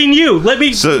 I'm hitting you. Let me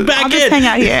back I'll in. just hang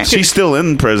out here. She's still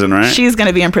in prison, right? she's going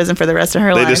to be in prison for the rest of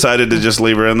her life. They decided to just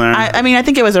leave her in there. I mean, I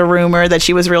think it was a rumor that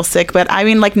she was real sick, but I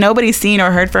mean, like nobody's seen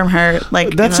or heard from her.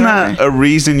 Like that's not a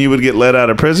reason you would get let out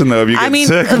of prison, though. If you get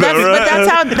sick, but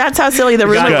that's how silly the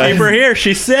rumor was. Keep her here.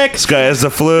 She's sick. This guy has the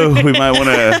flu. We might want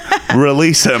to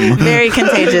release him. Very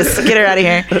contagious. Get her out of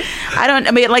here.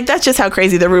 I mean, like that's just how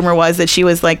crazy the rumor was that she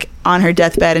was like on her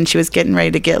deathbed and she was getting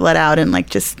ready to get let out, and like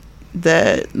just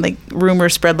the like rumor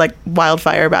spread like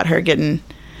wildfire about her getting.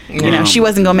 You know, she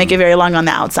wasn't gonna make it very long on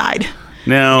the outside.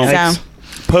 Now,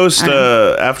 post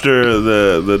after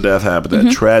the death happened,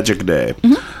 that tragic day.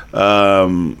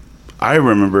 I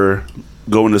remember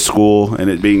going to school and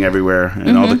it being everywhere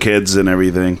and all the kids and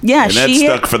everything. Yeah, and that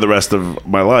stuck for the rest of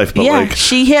my life. But like,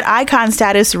 she hit icon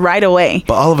status right away.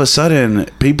 But all of a sudden,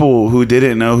 people who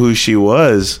didn't know who she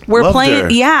was were playing.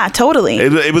 Her. Yeah, totally.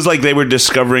 It was like they were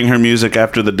discovering her music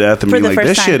after the death and being like,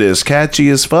 "This shit is catchy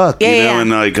as fuck," you know, and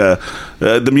like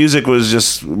the music was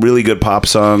just really good pop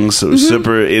songs. It was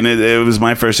super, and it was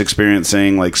my first experience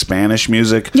saying like Spanish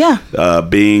music. Yeah,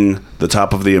 being the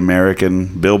top of the American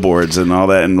billboards and all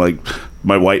that, and like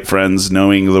my white friends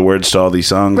knowing the words to all these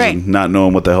songs and not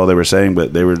knowing what the hell they were saying,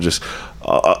 but they were just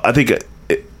I think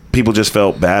people just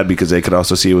felt bad because they could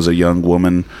also see it was a young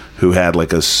woman who had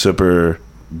like a super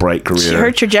bright career.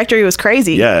 Her trajectory was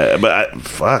crazy. Yeah, but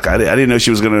I didn't know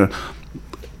she was gonna.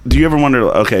 Do you ever wonder,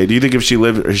 okay, do you think if she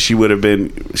lived, she would have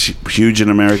been huge in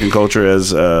American culture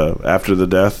as after the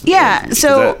death? Yeah,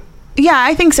 yeah,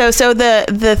 I think so. So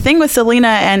the thing with Selena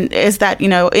and is that, you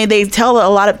know, they tell a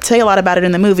lot about it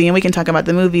in the movie, and we can talk about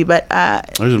the movie, but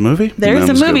there's a movie? There's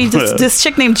a movie. This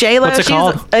chick named J-Lo. What's it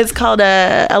called? It's called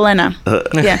Elena.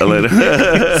 Yeah.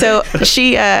 Elena. So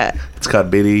she it's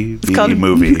called Bidi Bidi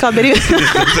Movie. It's called Bidi.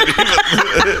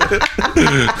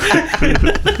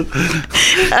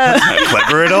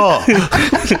 Clever at all.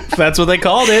 That's what they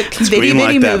called it. Bidi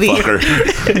Bidi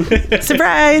Movie.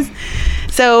 Surprise.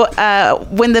 So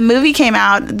when the movie came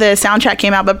out, the soundtrack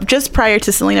came out, but just prior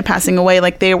to Selena passing away,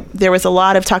 like there was a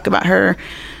lot of talk about her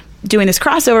doing this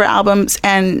crossover album,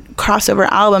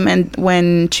 and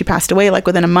when she passed away, like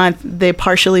within a month, the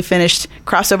partially finished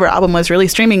crossover album was really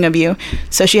Streaming of You.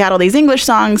 So she had all these English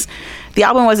songs. The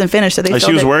album wasn't finished, so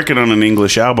she was working on an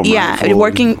English album.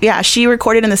 Yeah, she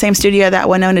recorded in the same studio that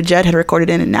Winona Judd had recorded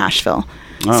in Nashville.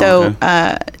 Oh, so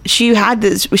okay. She had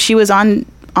this. She was on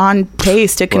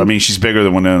pace to. Well, I mean, she's bigger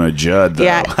than Winona Judd, though.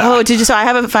 Yeah. Oh, did you? So I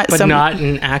haven't. But not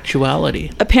in actuality.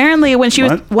 Apparently, when she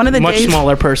was one of the much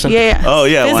smaller person. Yeah. Oh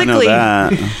yeah, well, I know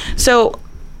that. So.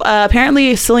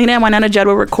 Apparently Selena and Winona Judd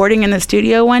were recording in the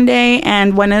studio one day,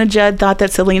 and Winona Judd thought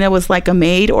that Selena was like a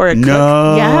maid or a cook.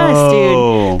 Yes,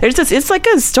 dude. There's this. It's like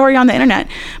a story on the internet.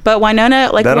 But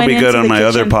Winona like that'll went be good on my kitchen.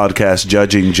 Other podcast,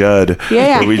 Judging Judd.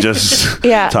 Yeah, where we just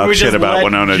talk shit about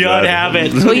Winona Judd. Have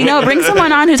it. Well, you know, bring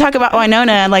someone on who talk about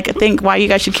Winona and like think why you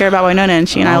guys should care about Winona, and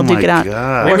she and I'll duke it out.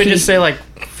 Or we just say like.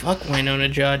 Fuck Winona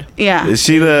Judd. Yeah. Is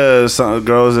she the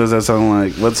girl? Does that song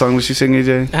like what song was she singing,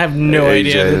 AJ? I have no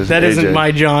idea. That isn't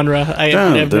my genre. Like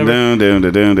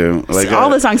all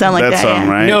the songs sound like that. Song,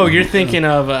 right? No, you're thinking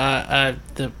of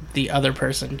the other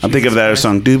person. I'm thinking of that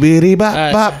song. Doobity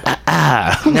bop bop.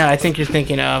 No, I think you're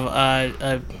thinking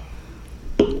of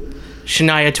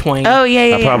Shania Twain. Oh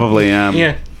yeah. I probably am.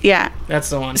 Yeah. Yeah, that's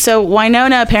the one. So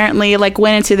Winona apparently like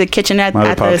went into the kitchenette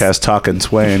at the podcast Talkin'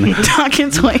 Swain.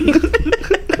 Talkin' Swain.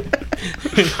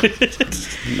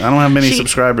 I don't have many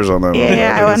subscribers on that.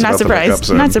 Yeah, I'm not surprised.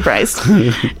 I'm not surprised.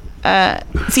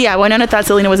 So yeah, Winona thought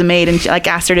Selena was a maid and she, like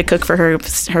asked her to cook for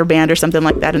her band or something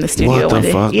like that in the studio. What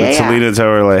the fuck? Yeah, Selena tell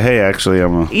her like, hey, actually,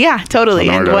 I'm a totally.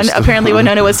 And apparently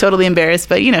Winona was totally embarrassed,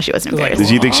 but you know she wasn't embarrassed.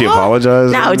 Did you think she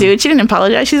apologized? No, dude, she didn't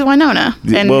apologize. She's Winona.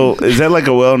 And well, is that like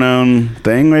a well-known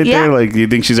thing right there? Like, do you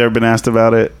think she's ever been asked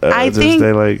about it? I think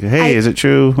they're like, hey, is it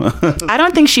true? I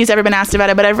don't think she's ever been asked about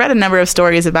it, but I've read a number of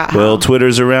stories about. Well,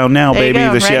 Twitter's around now, baby.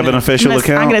 Does she have an official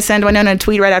account? I'm gonna send Winona a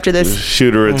tweet right after this.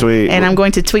 Shoot her a tweet, and I'm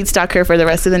going to tweet stalk her for the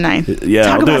rest of the night. Yeah,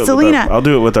 talk about Selena. I'll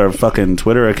do it with our fucking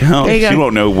Twitter account. She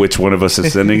won't know which one of us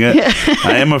is sending it.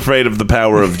 I am afraid of the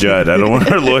power of Judd. I don't want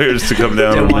our lawyers to come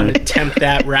down. Don't want to tempt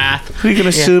that wrath. What are you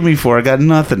gonna sue me for? I got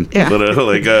nothing. Yeah. But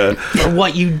for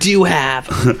what you do have.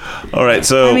 All right,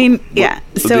 so I mean, yeah.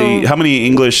 So how many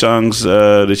English songs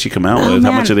did she come out with?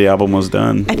 Man. How much of the album was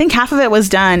done? I think half of it was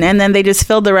done, and then they just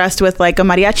filled the rest with like a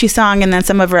mariachi song, and then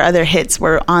some of her other hits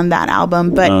were on that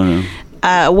album. But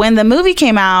when the movie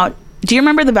came out, do you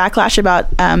remember the backlash about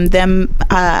them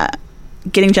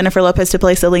getting Jennifer Lopez to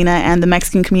play Selena and the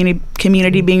Mexican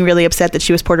community being really upset that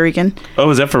she was Puerto Rican? Oh,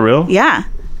 is that for real? Yeah.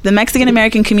 The Mexican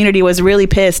American community was really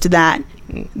pissed that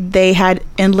they had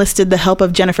enlisted the help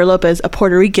of Jennifer Lopez, a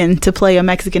Puerto Rican, to play a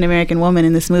Mexican American woman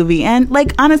in this movie. And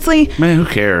like, honestly, man, who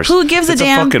cares? Who gives a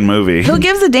damn? It's a fucking movie. Who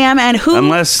gives a damn? And who?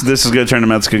 Unless this is going to turn the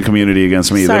Mexican community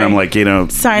against me, then I'm like, you know,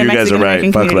 sorry, you guys are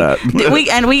right. Fuck that.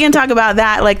 we can talk about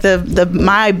that, like the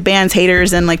my band's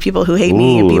haters and like people who hate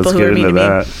me and people who are mean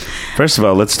to me. First of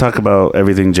all, let's talk about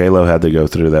everything J-Lo had to go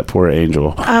through. That poor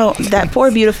angel. Oh, that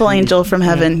poor beautiful angel from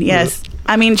heaven. Yes.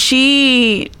 I mean,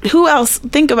 who else,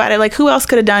 think about it, like, who else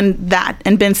could have done that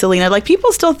and been Selena? Like,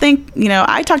 people still think, you know,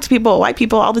 I talk to people, white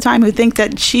people all the time, who think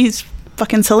that she's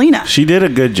fucking Selena. She did a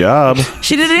good job.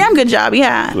 She did a damn good job,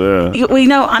 yeah. We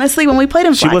know, honestly, when we played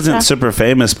in She wasn't super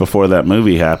famous before that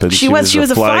movie happened. She was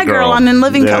a fly girl on In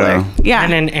Living Color. Yeah.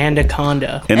 And in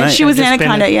Anaconda. And she was in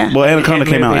Anaconda, yeah. Well, Anaconda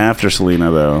came out after Selena,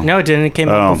 though. No, it didn't. It came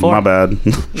out before. Oh, my bad.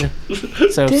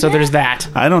 So there's that.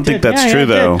 I don't think that's true,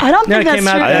 though. I don't think that's true.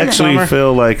 I actually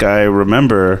feel like I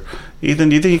remember... Ethan,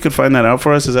 do you think you could find that out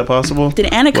for us? Is that possible?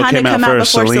 Did Anaconda come out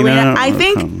before Selena? I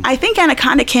think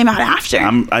Anaconda came out after.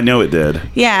 I know it did.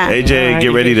 Yeah. AJ,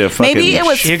 get ready to fucking... Maybe it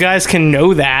was... You guys can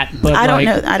know that, but I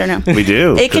don't know. We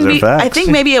do. It can be... Facts. I think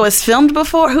maybe it was filmed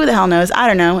before. Who the hell knows? I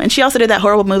don't know. And she also did that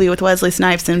horrible movie with Wesley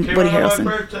Snipes and Woody Harrelson.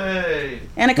 My birthday.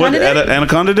 Anaconda did?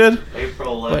 Anaconda did?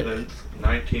 April 11th,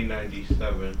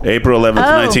 1997. April 11th,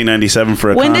 1997 for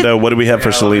Anaconda. What do we have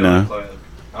for Selena?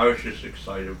 I was just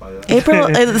excited by that. April,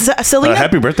 Selena.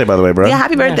 Happy birthday, by the way, bro. Yeah,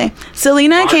 happy birthday.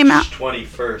 Selena came out. March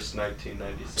 21st,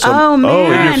 1997. Oh, man.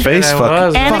 Oh, in your face.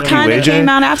 Fuck Anaconda you, came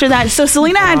out after that. So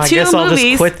Selena had two movies. I'll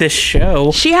just quit this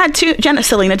show. She had two.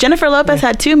 Jennifer Lopez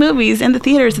had two movies in the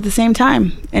theaters at the same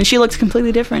time, and she looked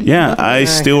completely different. Yeah, I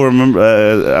still remember.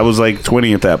 I was like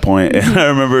 20 at that point, and I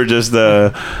remember just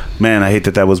man, I hate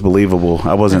that was believable.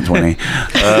 I wasn't 20,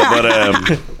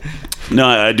 but. No,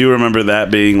 I do remember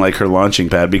that being like her launching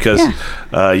pad because,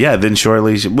 then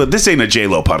shortly. But this ain't a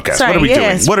J-Lo podcast. Sorry, what are we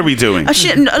doing? What are we doing?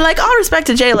 Like, all respect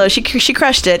to J-Lo, she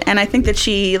crushed it, and I think that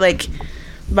she, like,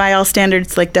 by all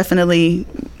standards, like, definitely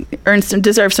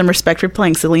deserves some respect for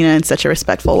playing Selena in such a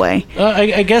respectful way.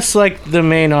 I guess, like, the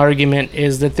main argument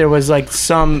is that there was, like,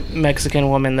 some Mexican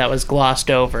woman that was glossed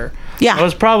over. Yeah, that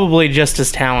was probably just as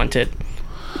talented.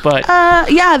 But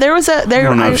there was a I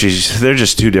don't know if they're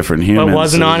just two different humans. But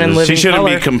wasn't on In Living Color. She shouldn't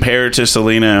be compared to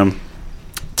Selena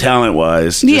talent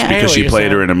wise just because she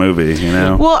played her in a movie, you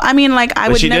know. Well, I mean, like,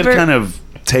 but she did kind of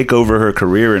take over her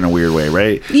career in a weird way,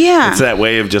 right? Yeah, it's that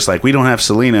way of just like, we don't have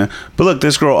Selena, but look,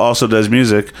 this girl also does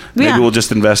music. Maybe we'll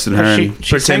just invest in her and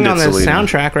she pretend sang on it's the Selena.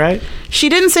 soundtrack, right? She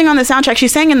didn't sing on the soundtrack. She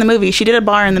sang in the movie. She did a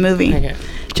bar in the movie. Okay.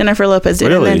 Jennifer Lopez did.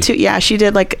 Really? And then she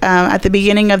did, like, at the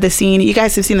beginning of the scene. You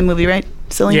guys have seen the movie, right?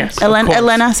 Selena? Yes,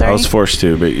 Elena, sorry. I was forced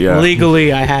to, but yeah.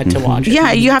 Legally, I had to watch it.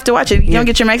 Yeah, you have to watch it. You don't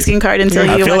get your Mexican card until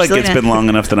you watch I feel like Selena. it's been long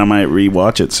enough that I might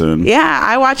rewatch it soon. Yeah,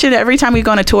 I watch it every time we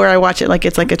go on a tour. I watch it like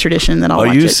it's like a tradition that I'll watch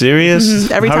it. Are you serious?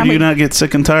 Mm-hmm. Every How time do you not get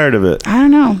sick and tired of it? I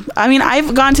don't know. I mean,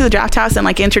 I've gone to the Draft House and,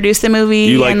 like, introduced the movie.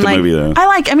 You like the movie, though? I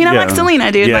like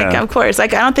Selena, dude. Yeah. Like, of course.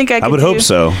 Like, I don't think I could would hope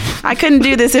so. I couldn't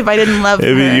do this if I didn't love her.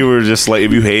 If you were just like,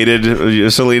 if you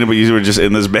hated Selena, but you were just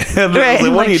in this band. Right. I was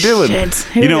like, what are you doing?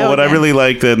 Shit. You know, what I really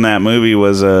liked in that movie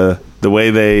was the way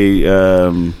they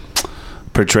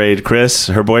portrayed Chris,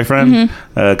 her boyfriend.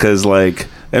 Because, like,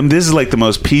 and this is like the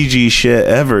most PG shit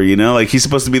ever, you know? Like, he's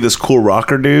supposed to be this cool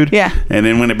rocker dude. Yeah. And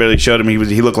then when it barely showed him,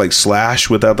 he looked like Slash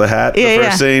without the hat the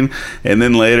first scene. And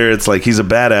then later, it's like he's a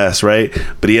badass, right?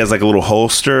 But he has like a little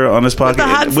holster on his pocket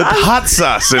with hot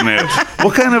sauce in it.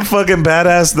 What kind of fucking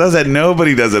badass does that?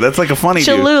 Nobody does it. That's like a funny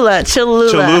Cholula,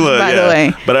 by the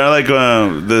way. But I like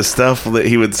the stuff that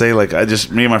he would say. Like,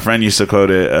 me and my friend used to quote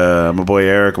it. My boy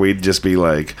Eric, we'd just be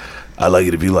like, I like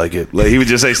it if you like it. Like, he would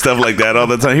just say stuff like that all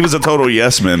the time. He was a total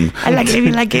yes man. I like it if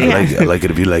you like it. I like it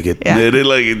if you like it. Yeah. And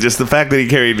like, just the fact that he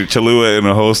carried a Cholula in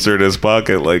a holster in his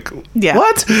pocket, like, what?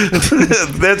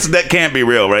 that can't be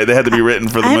real, right? They had to be written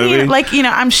for the movie. Mean, like, you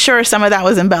know, I'm sure some of that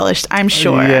was embellished. I'm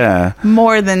sure. Yeah.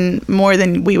 More than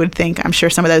we would think. I'm sure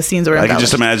some of those scenes were embellished. I can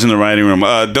just imagine the writing room.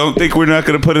 Don't think we're not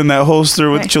going to put in that holster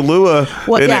with Cholula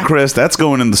in it, Chris. That's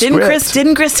going in the script.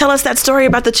 Didn't Chris tell us that story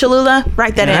about the Cholula?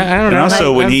 Write that in. I don't know. And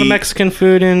also, when the Mexican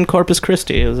food in Corpus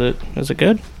Christi, is it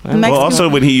good? Well, also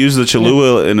when he used the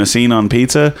Cholula in a scene on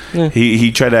pizza,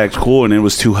 he tried to act cool and it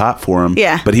was too hot for him.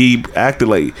 Yeah. But he acted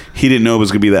like he didn't know it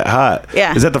was gonna be that hot.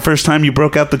 Yeah. Is that the first time you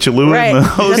broke out the Cholula in the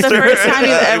holster? Is that the first time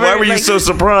you've ever? Why were you so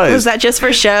surprised? Was that just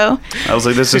for show? I was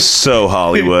like, this is so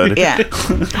Hollywood. Yeah.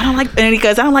 I don't like. And he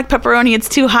goes, I don't like pepperoni. It's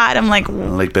too hot. I'm like, I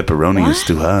don't like pepperoni. It's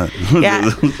too hot. Yeah.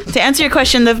 To answer your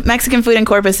question, the Mexican food in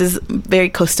Corpus is very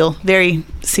coastal, very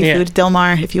seafood, Del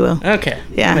Mar, if you will. Okay.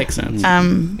 Yeah. Makes sense.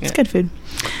 It's good food.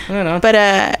 I don't know.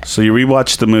 But So you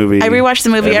rewatched the movie? I rewatched the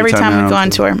movie every time you're we go on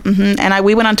tour. And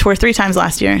we went on tour 3 times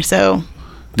last year. So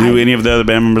do any of the other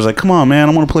band members like, come on, man,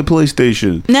 I want to play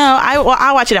PlayStation? no,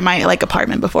 I watch it at my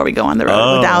apartment before we go on the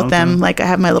road without them. Like I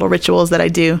have my little rituals that I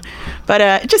do,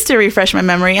 but just to refresh my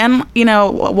memory. And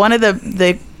one of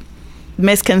the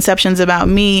misconceptions about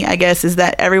me, I guess, is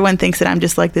that everyone thinks that I'm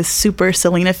just like this super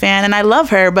Selena fan, and I love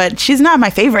her, but she's not my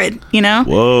favorite.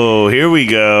 Whoa, here we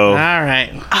go. All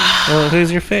right. Well,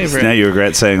 who's your favorite? Now you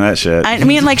regret saying that shit. I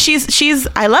mean, like she's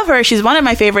I love her. She's one of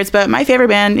my favorites, but my favorite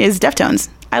band is Deftones.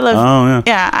 I love. Oh yeah.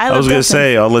 Yeah, I love. I was gonna Deftones.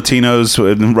 say all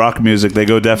Latinos in rock music, they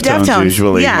go Deftones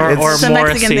usually. Yeah, Or it's a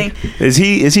Mexican Morrissey. thing.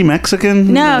 Is he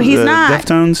Mexican? No, he's not.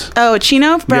 Deftones. Oh,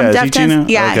 Chino from Yeah, is he Deftones. Chino?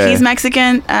 Yeah, Okay. he's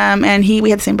Mexican. And we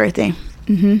had the same birthday.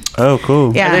 Oh,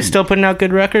 cool. Yeah. Are they still putting out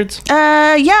good records?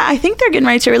 Yeah, I think they're getting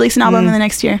ready to release an album in the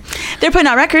next year. They're putting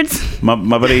out records. My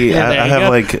buddy, Yeah, there I you have go.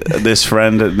 like this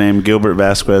friend named Gilbert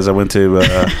Vasquez. I went to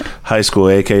high school,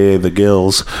 aka the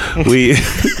Gills. We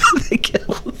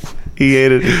he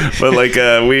hated it, but like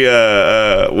when we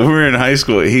were in high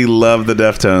school, he loved the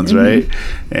Deftones, right?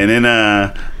 And then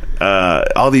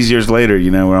all these years later,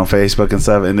 we're on Facebook and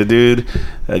stuff, and the dude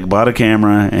bought a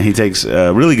camera and he takes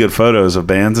really good photos of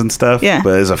bands and stuff. Yeah.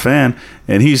 But as a fan,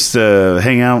 and he used to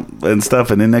hang out and stuff,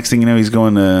 and then next thing you know, he's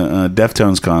going to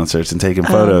Deftones concerts and taking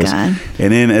photos. God.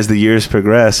 And then as the years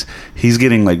progress, he's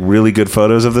getting like really good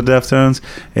photos of the Deftones,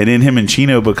 and then him and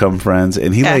Chino become friends,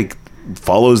 and he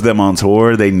follows them on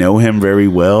tour. They know him very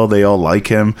well. They all like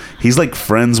him. He's like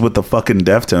friends with the fucking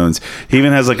Deftones. He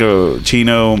even has like a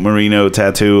Chino Marino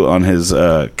tattoo on his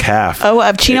calf. Oh,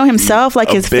 of Chino himself, like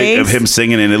his face. Of him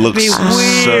singing, and it looks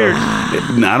weird.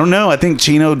 I don't know. I think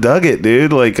Chino dug it,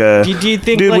 dude. Like, Do you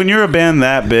think, dude, like- when you're a band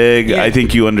that big, Yeah. I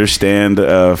think you understand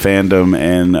fandom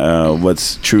and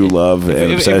what's true love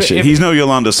and obsession. if- He's no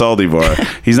Yolanda Saldivar.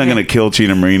 He's not gonna kill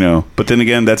Chino Marino. But then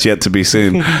again, that's yet to be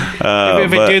seen. If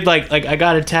But- a dude like I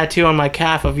got a tattoo on my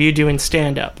calf of you doing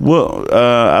stand up. Well,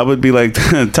 I would be like,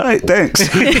 tight, thanks.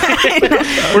 We're not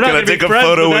Can I gonna take be a friends,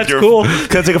 photo but with that's your? cool.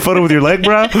 Can I take a photo with your leg,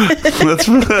 bro? That's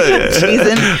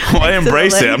well, I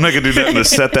embrace it. I'm not gonna do nothing to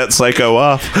set that psycho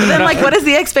off. Then, like, what is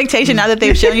the expectation now that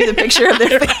they've shown you the picture of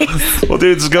their face? Well,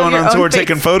 dude's going your on tour own face.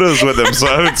 taking photos with him, so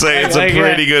I would say it's a Like,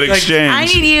 pretty good like, exchange. I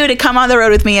need you to come on the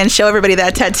road with me and show everybody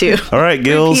that tattoo. All right,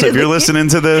 Gills, if you're Repeatedly. listening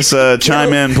to this,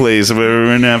 chime in, please. We're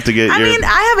gonna have to get I your. mean,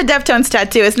 I have a Deftones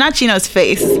tattoo. It's not Chino's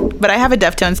face, but I have a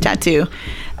Deftones tattoo.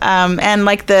 And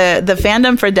like the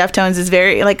fandom for Deftones is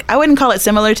very, like, I wouldn't call it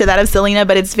similar to that of Selena,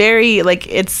 but it's very, like,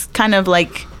 it's kind of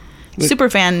like super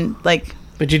fan, like.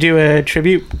 Would you do a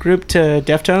tribute group to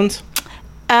Deftones?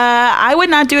 I would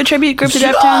not do a tribute group to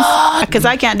Deftones because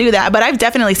I can't do that. But I've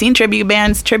definitely seen tribute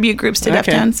groups to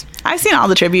Okay. Deftones. I've seen all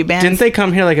the tribute bands. Didn't they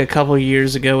come here like a couple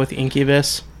years ago with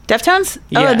Incubus? Deftones?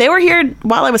 Yeah. Oh, they were here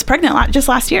while I was pregnant just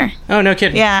last year. Oh, no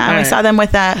kidding. Yeah, and All we right. saw them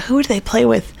with who did they play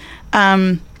with?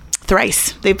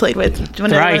 Thrice. They played with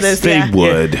one of Thrice. those, they yeah.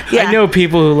 would. Yeah. I know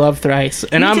people who love Thrice,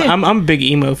 and Me too. I'm a big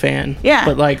emo fan. Yeah.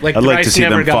 but like I'd like to Thrice see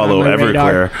never them got follow on my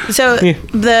radar.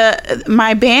 Everclear. So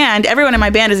my band, everyone in my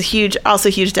band is huge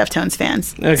Deftones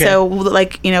fans. Okay. So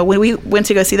like, when we went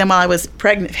to go see them while I was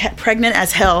pregnant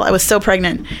as hell. I was so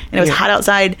pregnant and it was hot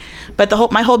outside, but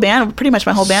my whole band was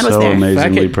So there. amazingly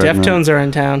Fuck it, pregnant. Deftones are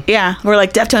in town. Yeah, we're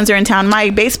like, Deftones are in town.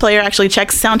 My bass player actually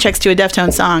sound checks to a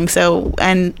Deftones song. So,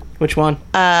 and Which one?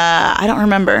 I don't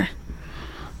remember.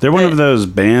 They're one of those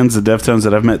bands, the Deftones,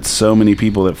 that I've met so many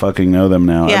people that fucking know them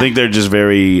now. Yeah. I think they're just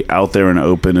very out there and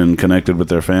open and connected with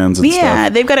their fans and Yeah,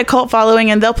 stuff. they've got a cult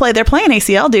following, and they're playing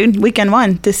ACL, dude, weekend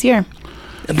 1 this year.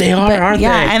 They are, aren't they?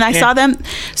 Yeah, and I saw them.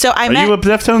 So I Are met. you a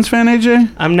Deftones fan,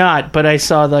 AJ? I'm not, but I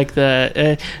saw like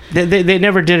they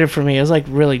never did it for me. It was like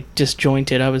really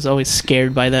disjointed. I was always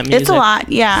scared by that music. It's a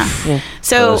lot, yeah.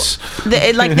 So Gross.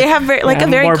 they have very, like Yeah, a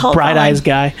very more cult Bright following. Eyes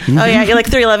guy. Oh yeah, you're like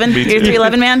 311. Me You're a too.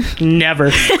 311 man.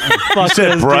 Never. Fuck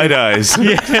Said those Bright dudes.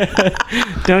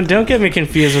 Eyes. Don't get me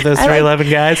confused with those I like- 311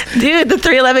 guys. Dude, the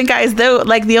 311 guys though,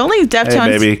 like the only Hey,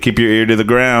 Deftones. baby, keep your ear to the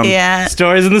ground. Yeah,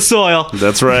 Stories in the soil.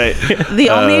 That's right. the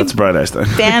only That's Bright Eyes then.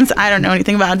 bands. I don't know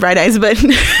anything about Bright Eyes, but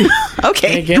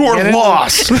okay, Get it?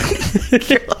 lost.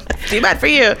 too bad for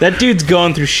you. That dude's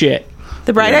going through shit.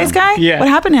 The Bright Eyes guy. Yeah. What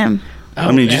happened to him? Oh,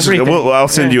 I mean, just everything. I'll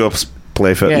send you a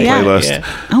playlist.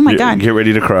 Yeah. Oh my God. Get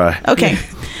ready to cry. Okay.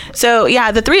 So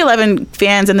yeah, the 311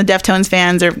 fans and the Deftones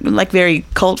fans are like very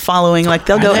cult following. Like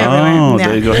they'll go they? everywhere. Oh, Yeah.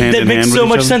 they go hand That in hand makes with so each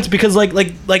much other? sense because like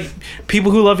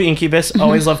people who love Incubus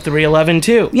always love 311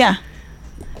 too. Yeah.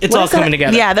 It's all coming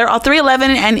together. Yeah, they're all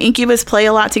 311 and Incubus play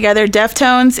a lot together.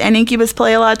 Deftones and Incubus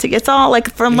play a lot together. It's all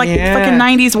like from fucking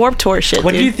 90s Warped Tour shit.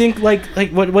 What do you think? Like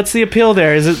what's the appeal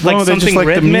there? Is it like they something just like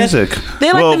rhythmic? the music.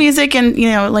 They like the music, and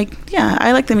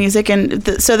I like the music,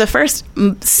 and so the first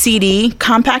CD,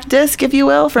 compact disc, if you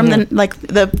will, from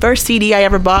the first CD I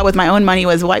ever bought with my own money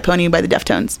was White Pony by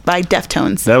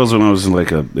Deftones. That was when I was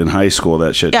in high school.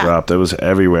 That shit dropped. It was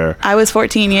everywhere. I was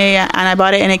 14, and I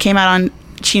bought it, and it came out on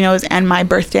Chino's and my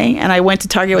birthday, and I went to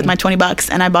Target with my $20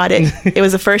 and I bought it. It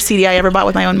was the first CD I ever bought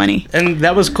with my own money. And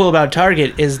that was cool about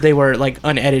Target is they were like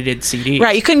unedited CDs.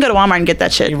 Right, you couldn't go to Walmart and get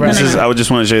that shit. Right. I would just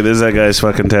want to show you, this is that guy's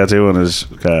fucking tattoo on his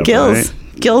calf. Gills.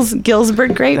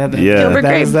 Gilsberg Grape. Gilbert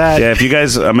Grape. Yeah, if you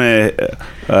guys, I'm gonna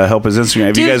help his Instagram.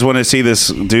 If you guys want to see this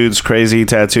dude's crazy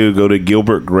tattoo, go to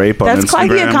Gilbert Grape on Instagram. That's quite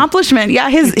the accomplishment.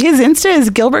 Yeah, his Insta is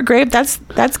Gilbert Grape. That's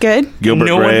good. Gilbert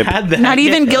Grape. One had that. Not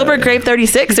even Gilbert Grape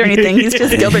 36 or anything. He's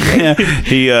just Gilbert Grape. Yeah,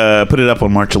 he put it up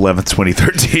on March 11th,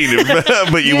 2013.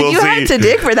 But you will see. You had to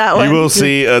dig for that one. You will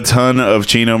see a ton of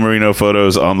Chino Marino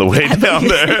photos on the way down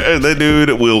there. The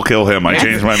dude will kill him. I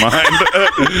changed my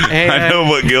mind. Hey, I know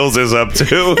what Gills is up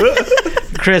to.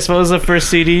 Chris, what was the first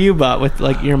CD you bought with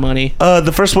like your money?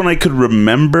 The first one I could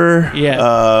remember.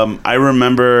 Yeah. I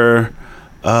remember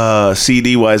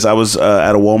CD wise. I was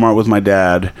at a Walmart with my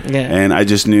dad, and I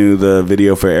just knew the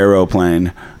video for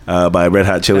Aeroplane by Red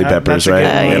Hot Chili Peppers, right?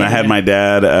 And I had my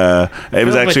dad. It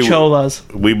was actually Cholas.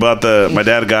 We bought my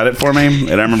dad got it for me,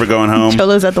 and I remember going home.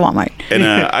 Cholos at the Walmart. And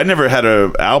I never had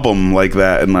an album like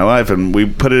that in my life, and we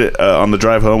put it on the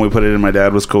drive home. We put it in. My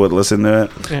dad was cool with listening to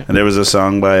it, and there was a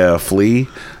song by Flea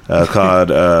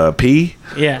called P.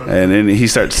 Yeah. And then he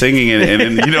starts singing it,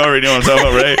 and then you already know what I'm talking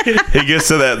about, right? He gets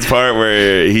to that part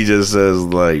where he just says,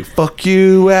 like, fuck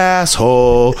you,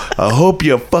 asshole. I hope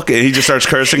you fucking... He just starts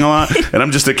cursing a lot. And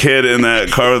I'm just a kid in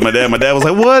that car with my dad. My dad was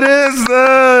like, what is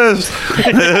this?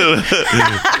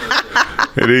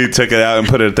 And he took it out and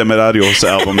put a Temerarios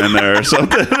album in there or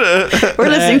something. We're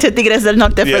listening to Tigres del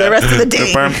Norte for the rest of the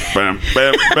day.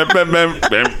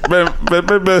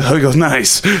 He goes, nice,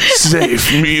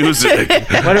 safe music.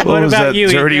 What was about that you,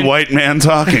 dirty Ethan? white man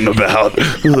talking about?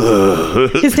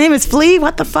 His name is Flea?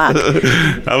 What the fuck?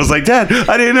 I was like, Dad,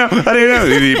 I didn't know.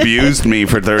 He abused me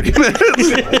for 30 minutes.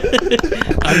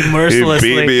 Unmercilessly.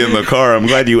 He beat me in the car. I'm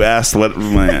glad you asked what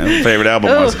my favorite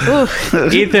album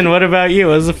was. Ethan, what about you?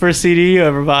 What was the first CD you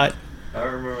ever bought? I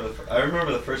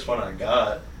remember the first one I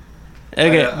got.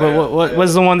 Okay, what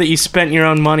was the one that you spent your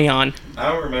own money on?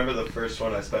 I don't remember the first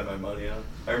one I spent my money on.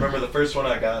 I remember the first one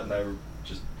I got, and I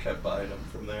just kept buying them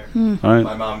from there. All right.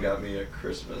 My mom got me a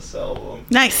Christmas album.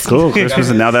 Nice. Cool, Christmas,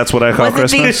 and now that's what I call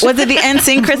Christmas. Was it the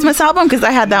NSYNC Christmas album? Because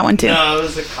I had that one too. No, it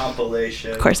was a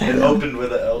compilation. Of course I had It that one. opened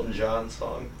with an Elton John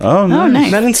song. Oh, nice.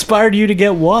 nice. That inspired you to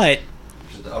get what?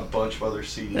 Just a bunch of other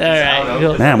CDs. All right, I don't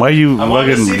know. Man, why are you I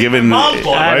wanted to fucking see giving? my mom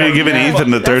Why are you giving Ethan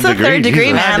the third That's the degree? third degree,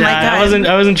 Jesus. man. Like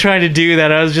I wasn't trying to do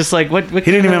that. I was just like, what He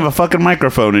didn't even have a fucking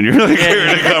microphone, and you're like you're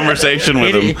in a conversation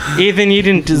with him. Ethan, you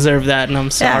didn't deserve that, and I'm Yeah.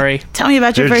 sorry. Tell me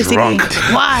about your You're first drunk.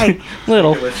 CD. Why?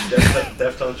 Little. Which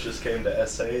Deftones just came to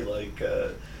SA like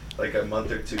a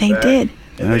month or two They back. did.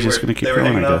 And I was just gonna keep they were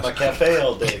going, hanging I out at my cafe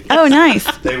all day. Oh, nice.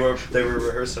 They were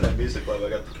rehearsing at Music Club. I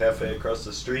got the cafe across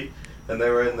the street, and they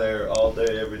were in there all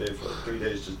day, every day for like 3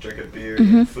 days, just drinking beer,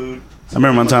 eating food. I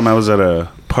remember one time I was at a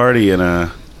party and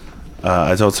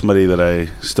I told somebody that I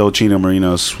stole Chino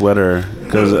Marino's sweater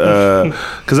because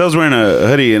I was wearing a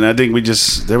hoodie, and I think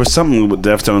there was something with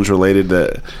Deftones related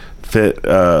that fit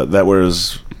that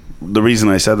was the reason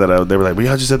I said that. They were like, "We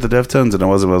all just at the Deftones," and I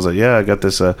was like, "Yeah, I got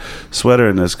this sweater,"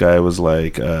 and this guy was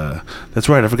like, "That's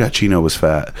right, I forgot Chino was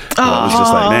fat." And I was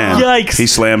just like, "Man, Yikes. he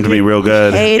slammed me real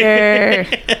good." Hater.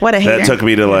 What a hater. That took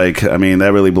me to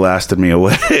that really blasted me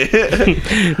away.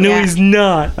 No, Yeah. he's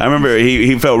not. I remember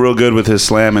he felt real good with his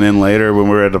slam, and then later when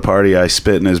we were at the party, I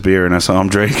spit in his beer and I saw him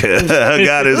drink it. I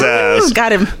got his ass. Ooh,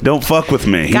 got him. Don't fuck with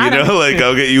me. Got him.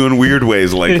 I'll get you in weird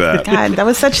ways like that. God, that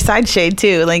was such side shade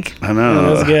too. Like, I know.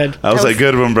 That was good. I was like,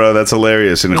 good one, bro. That's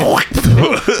hilarious. And,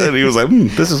 and he was like,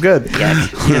 this is good. Yes,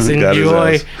 Got his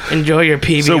ass. enjoy your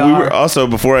PBR. So we were also,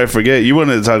 before I forget, you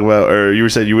wanted to talk about, or you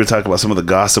said you would talk about some of the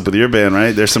gossip with your band,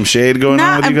 right? There's some shade going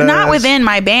on with you guys? not within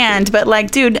my band, but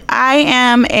like, dude, I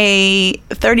am a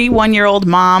 31-year-old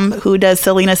mom who does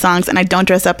Selena songs, and I don't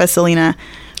dress up as Selena.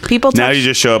 People Now touch- you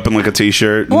just show up in like a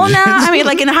t-shirt. Well, no, I mean,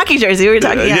 like in a hockey jersey, we were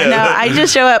talking. Yeah, no, I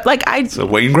just show up like I. It's a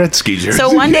Wayne Gretzky jersey. So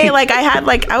one day, like I had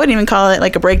like I wouldn't even call it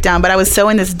like a breakdown, but I was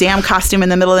sewing this damn costume in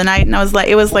the middle of the night, and I was like,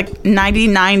 it was like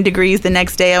 99 degrees the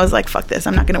next day. I was like, fuck this,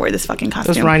 I'm not gonna wear this fucking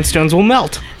costume. Those rhinestones will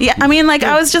melt. Yeah, I mean, like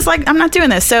I was just like, I'm not doing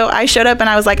this. So I showed up and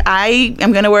I was like, I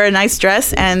am gonna wear a nice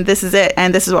dress, and this is it,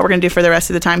 and this is what we're gonna do for the rest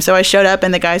of the time. So I showed up,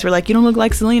 and the guys were like, you don't look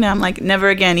like Selena. I'm like, never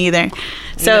again either.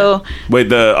 So wait,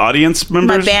 the audience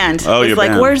members? my band Oh, was your like,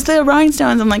 band. where's the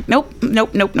rhinestones? I'm like, nope.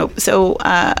 So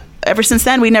ever since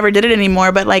then, we never did it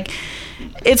anymore. But like,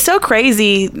 it's so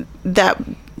crazy that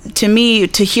to me,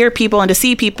 to hear people and to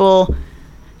see people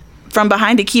from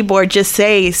behind a keyboard just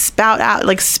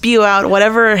spew out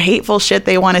whatever hateful shit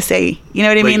they want to say. You know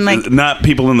what I mean? Like, not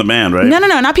people in the band, right? no,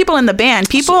 not people in the band.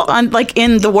 People on like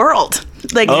in the world.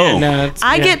 Like, Oh. No,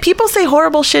 I get people say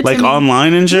horrible shit Like to me.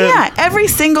 online and shit? Yeah, every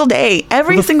single day.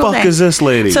 Every Who the single fuck day. is this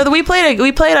lady? So we played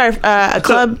our a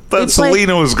club. That we played-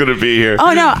 Selena was going to be here.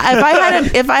 Oh no!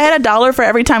 If I had $1 for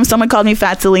every time someone called me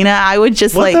Fat Selena, I would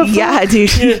just What like, the fuck? yeah,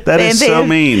 dude. That is so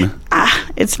mean.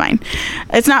 It's fine.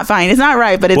 It's not fine. It's not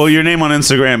right, but it's. Well, your name on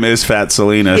Instagram is Fat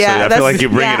Selena, so I feel like you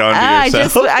bring it on to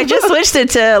yourself. I just switched it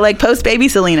to like post baby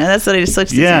Selena. That's what I just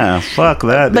switched it Yeah, to. fuck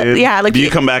that, But, dude. yeah, like- do you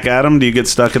come back at them? Do you get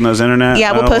stuck in those internet?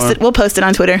 Yeah, we'll post it. We'll post it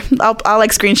on Twitter. I'll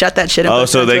like screenshot that shit. And Oh, post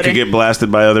it so on they Twitter. could get blasted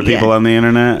by other people Yeah. on the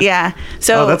internet? Yeah.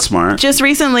 So Oh, that's smart. Just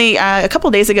recently, a couple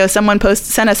days ago, someone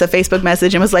sent us a Facebook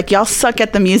message and was like, "Y'all suck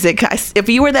at the music. If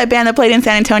you were that band that played in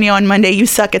San Antonio on Monday, you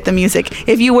suck at the music.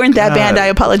 If you weren't that God. band, I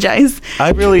apologize." I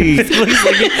really...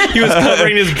 He was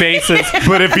covering his bases.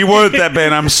 But if you weren't that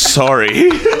band, I'm sorry.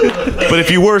 But if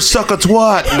you were, suck a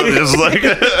twat. They're just like...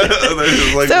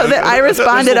 So I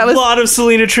responded. There's a lot of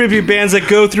Selena tribute bands that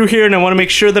go through here, and I want to make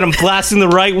sure that I'm blasting the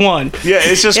right one. Yeah,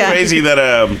 it's just Yeah. crazy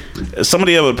that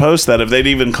somebody would post that if they'd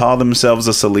even call themselves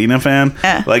a Selena fan.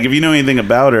 Yeah. Like, if you know anything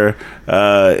about her,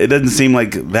 it doesn't seem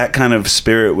like that kind of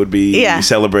spirit would be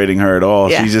celebrating her at all.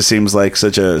 Yeah. She just seemed like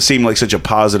such a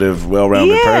positive,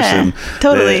 well-rounded person.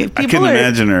 Totally. I couldn't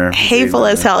imagine her hateful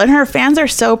being as hell, and her fans are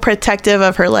so protective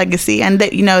of her legacy, and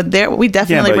that we Yeah,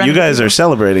 definitely. but run you into guys people. are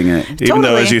celebrating it, even though,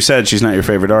 Totally. as you said, she's not your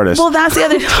favorite artist. Well, that's the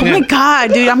other. Oh my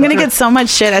god, dude! I'm gonna get so much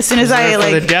shit as soon as I For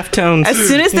the like. Deftones. As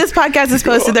soon as this podcast is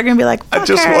posted, they're gonna be like, I "Fuck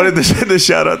just her." wanted to send a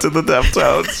shout out to the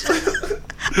Deftones.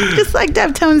 Just like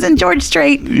Deftones and George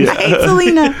Strait. I hate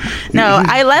Selena. No,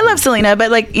 I love Selena, but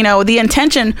like the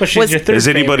intention But she's was. your third Is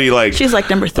anybody favorite. like? She's like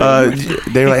number 3.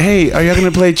 They're like, hey, are you going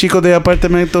to play Chico de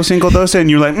Apartamento 512? And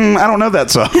you're like, I don't know that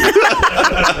song.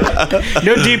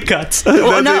 No deep cuts.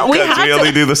 Well, no, we have we only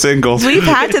to. do the singles. We've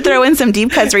had to throw in some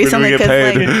deep cuts When recently we get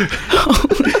paid.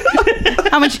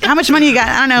 like, how much money you got?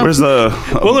 I don't know. Where's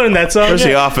the? We'll learn that song. Where's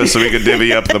the office so we could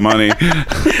divvy up the money?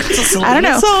 I don't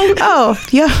know. Oh,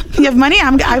 you have money?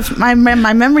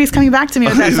 My memory's coming back to me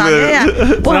with that song.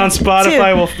 Yeah. Put on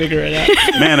Spotify, two. we'll figure it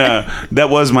out. Man, that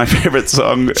was my favorite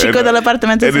song. Chico del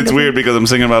Apartamento And it's 512. weird because I'm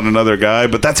singing about another guy,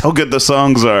 but that's how good the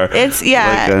songs are. It's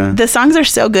Like, the songs are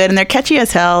so good and they're catchy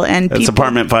as hell. And It's people,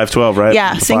 apartment 512, right?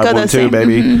 Yeah, Cinco de 512,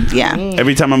 baby. Yeah.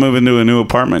 Every time I move into a new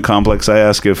apartment complex, I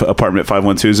ask if apartment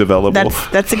 512 is available.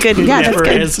 That's a good. Yeah, that's Never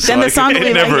good. is. Then the song will it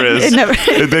be never like, is. It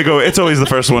never. They go. It's always the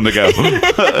first one to go.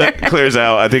 Clears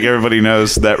out. I think everybody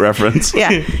knows that reference.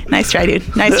 Yeah, nice try,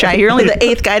 dude. Nice try. You're only the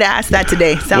 8th guy to ask that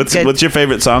today. Sounds good. What's your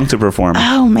favorite song to perform?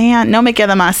 Oh man, No Me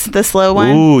Queda Más, the slow one.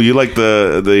 Ooh, you like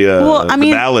the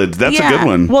ballad. That's a good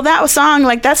one. Well, that song,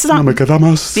 like that's the song. Me queda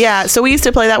más. Yeah, so we used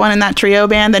to play that one in that trio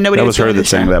band that nobody. That was her doing that the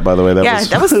sang show. that, by the way.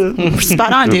 That was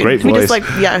spot on, dude. Great We voice.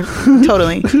 just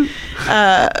totally.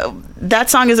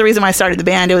 That song is the reason why I started the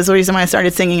band. It was the reason why I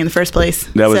started singing in the first place.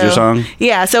 That was your song?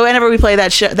 Yeah. So whenever we play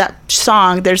that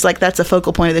song, there's that's a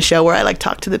focal point of the show where I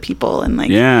talk to the people and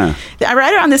Yeah.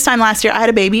 Right around this time last year, I had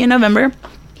a baby in November.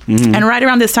 And right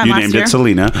around this time You last named year, it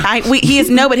Selena.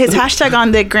 but his hashtag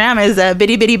on the gram is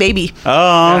Bidi Bidi Baby.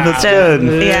 Oh, that's good.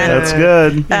 Yeah. That's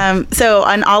good. So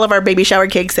on all of our baby shower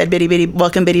cakes said Bidi Bidi,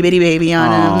 welcome Bidi Bidi Baby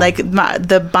on them.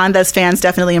 The Banda's fans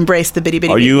definily embrace the Bidi Bidi.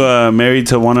 Are Baby. you married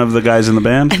to one of the guys in the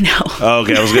band? No. Oh,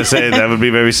 okay, I was gonna say that would be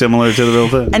very similar to the real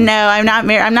thing. No, I'm not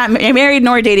married. I'm not married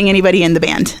nor dating anybody in the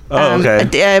band. Oh,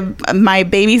 okay. My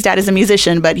baby's dad is a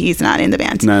musician, but he's not in the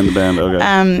band. Not in the band.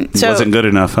 Okay. So Wasn't good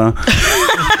enough, huh?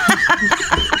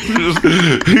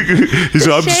 He said,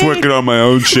 I'm just Shade. working on my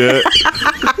own shit.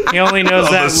 He only knows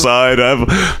On the that. side, I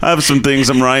have some things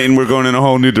I'm writing. We're going in a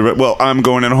whole new direction. Well, I'm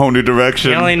going in a whole new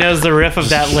direction. He only knows the riff of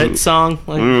that lit song.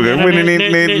 Like,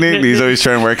 He's always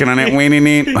trying working on it.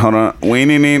 Hold on.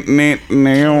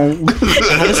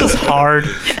 this is hard.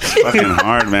 Fucking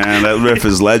hard, man. That riff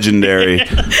is legendary.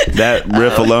 That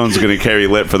riff alone's going to carry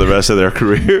lit for the rest of their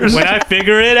careers. When I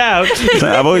figure it out.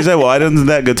 I've always said, why doesn't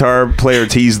that guitar player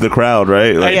tease the crowd,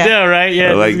 right? Like, I know, right?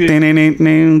 Yeah. like,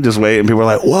 just wait, and people are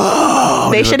like, whoa.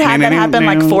 They should have that happen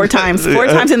like 4 times. 4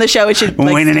 times in the show, it should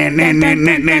like... People are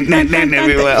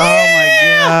like, oh my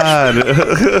god.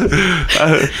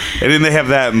 And then they have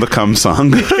that in the Come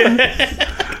song.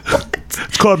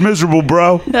 It's called Miserable,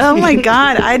 bro. Oh my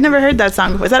god, I had never heard that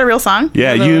song before. Is that a real song?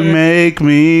 Yeah, you make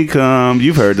me come.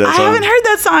 You've heard that song. I haven't heard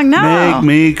that song, no. Make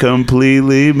me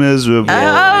completely miserable.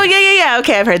 Oh, yeah.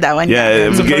 Okay, I've heard that one.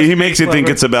 Yeah, he makes you think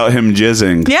it's about him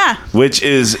jizzing. Yeah. Which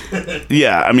is,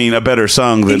 I mean, a better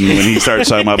song than when he starts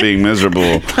talking about being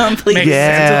miserable. Completely. Makes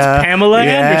sense. It's Pamela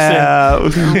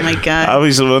Anderson. Oh my god. I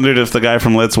always wondered if the guy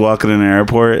from Let's walking in an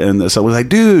airport and someone's like,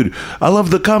 dude, I love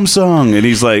the Come song. And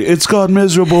he's like, it's called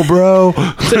Miserable, bro.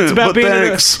 It's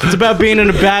about being in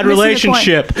a bad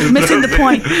relationship. Missing the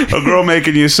point. A girl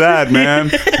making you sad, man.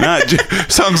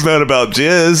 Song's not about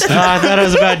jizz. I thought it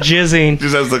was about jizzing.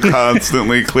 Just has to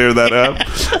constantly clear that up.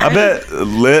 I bet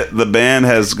Lit, the band,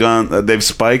 has gone. They've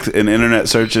spiked in internet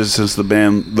searches since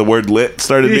the word lit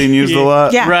started being used a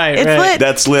lot. Yeah, Right, it's right. lit.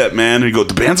 That's lit, man. You go,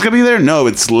 the band's gonna be there? No,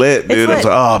 it's lit, dude. I was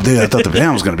lit. like, oh, dude, I thought the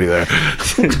band was gonna be there.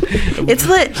 It's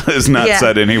lit. It's not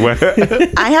said anywhere.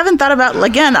 I haven't thought about,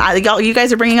 again, you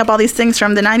guys are bringing up all these things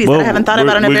from the 90s that I haven't thought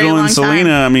about in a very long Selena.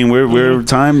 time. I mean, we're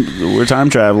time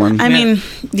traveling. I mean,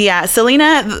 yeah,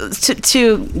 Selena,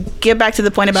 to get back to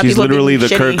the point about She's people literally being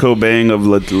the shitty. Kurt Cobain of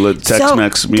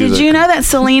Tex-Mex music. Did you know that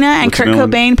Selena and What's Kurt known?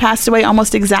 Cobain passed away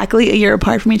almost exactly a year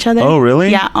apart from each other? Oh, really?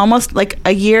 Yeah, almost like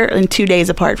a year and 2 days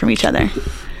apart from each other.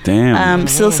 Damn.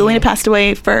 So Selena passed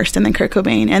away first, and then Kurt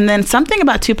Cobain, and then something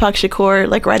about Tupac Shakur,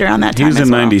 like right around that He time. was as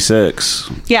in well.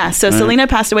 '96. Yeah, so Selena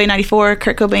passed away in '94,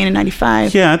 Kurt Cobain in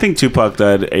 '95. Yeah, I think Tupac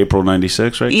died April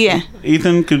 '96, right? Yeah.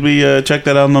 Ethan, could we check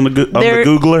that out on the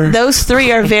Googler? Those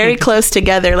 3 are very close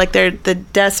together. Like the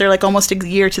deaths are like almost a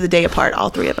year to the day apart. All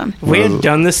 3 of them. If we had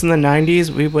done this in the 90s,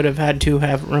 we would have had to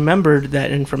have remembered that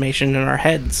information in our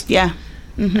heads. Yeah.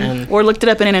 And Or looked it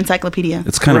up in an encyclopedia.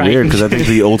 It's kind of Right. weird because I think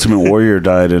the Ultimate Warrior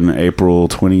died in April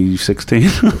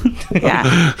 2016.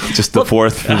 Yeah. Just the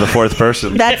fourth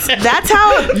person. That's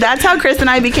how Chris and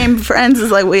I became friends.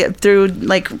 Is like through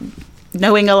like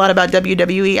knowing a lot about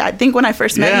WWE. I think when I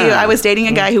first met you, I was dating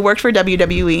a guy who worked for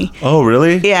WWE. Oh,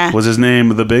 really? Yeah. Was his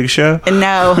name The Big Show? And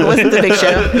no, it wasn't the Big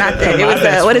Show. Not that. It was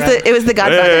It was the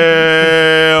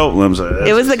Godfather. I'm sorry.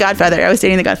 It was the Godfather. I was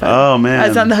dating the Godfather. Oh man, I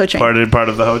was on the Ho train. Part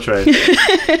of the Ho train.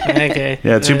 okay.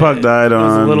 Yeah, Tupac died It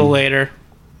was on a little later.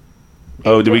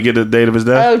 Oh, did we get a date of his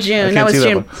death? Oh, June. I No, can't it's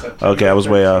see that June. one. Okay, I was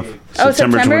way off. Oh,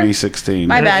 September September? 2016.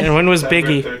 My bad. And when was September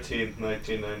Biggie? 13th,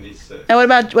 1996. And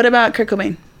what about Kurt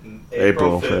Cobain?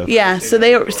 April 5th. Yeah, so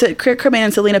Kurt Cobain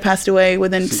and Selena passed away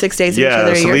within 6 days of each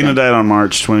other. Yeah, a year Selena ago. died on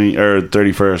March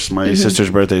 31st. My sister's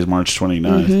birthday is March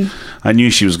 29th. I knew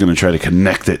she was going to try to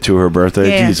connect it to her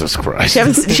birthday. Yeah. Jesus Christ.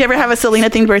 Did she ever have a Selena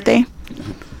themed birthday?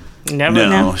 Never.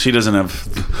 No, she doesn't have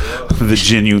the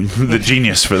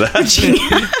genius for that.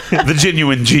 The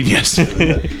genuine genius.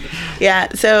 Yeah.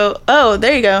 So,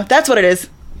 there you go. That's what it is.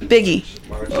 Biggie.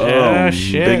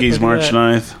 Shit. Biggie's Look at March that.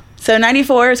 9th. So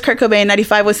 94 is Kurt Cobain,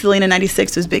 95 was Selena,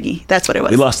 96 was Biggie. That's what it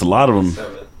was. We lost a lot of them.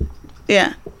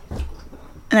 Yeah.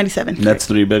 97. That's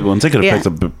 3 big ones. They could have Yeah.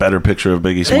 picked a better picture of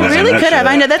Biggie They Smalls. really could have.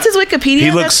 I know. That's his Wikipedia.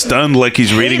 He looks stunned like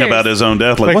he's reading Haters. about his own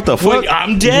death. Like, what the fuck? Wait,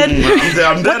 I'm dead.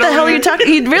 I'm What the hell are you talking?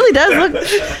 He really does look.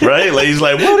 Right? Like, he's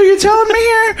like, what are you telling me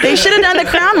here? They should have done the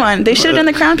crown one. They should have done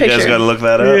the crown You guys got to picture. look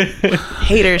that up.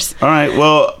 Haters. All right.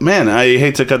 Well, man, I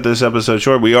hate to cut this episode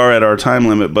short. We are at our time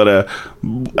limit, but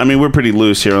I mean, we're pretty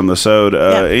loose here on the sode.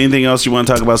 Yeah. Anything else you want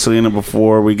to talk about Selena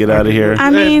before we get out of here? I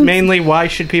mean, mainly, why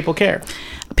should people care?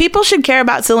 people should care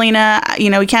about Selena. You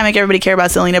know, we can't make everybody care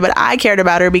about Selena, but I cared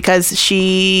about her because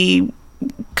she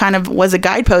kind of was a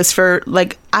guidepost for,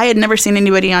 like, I had never seen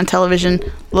anybody on television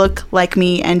look like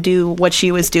me and do what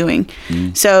she was doing.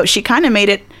 So she kind of made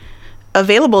it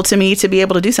available to me to be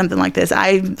able to do something like this.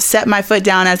 I set my foot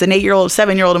down as an 8-year-old,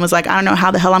 7-year-old and was like, I don't know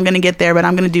how the hell I'm going to get there, but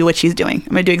I'm going to do what she's doing.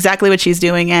 I'm going to do exactly what she's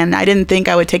doing. And I didn't think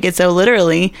I would take it so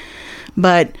literally,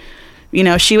 but you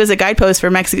know, she was a guidepost for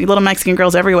little Mexican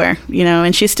girls everywhere, you know,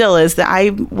 and she still is.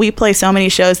 We play so many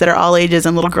shows that are all ages,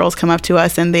 and little girls come up to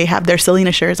us and they have their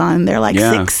Selena shirts on and they're like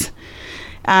 6.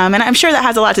 And I'm sure that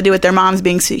has a lot to do with their moms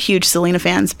being huge Selena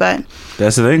fans, but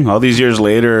that's the thing. All these years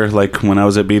later, like when I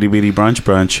was at Bidi Bidi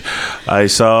Brunch, I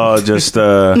saw just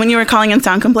when you were calling in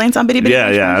sound complaints on Bidi Bidi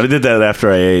Brunch? Yeah, I did that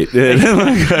after I ate.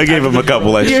 I gave them a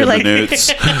couple extra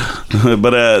minutes.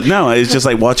 But no, it's just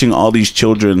like watching all these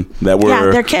children that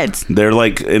were they're kids. They're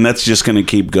like, and that's just going to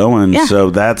keep going. Yeah. So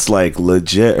that's like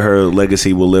legit. Her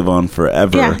legacy will live on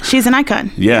forever. Yeah, she's an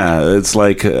icon. Yeah, it's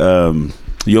like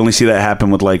you only see that happen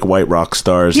with like white rock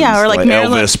stars. Yeah, or like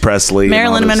Elvis Presley,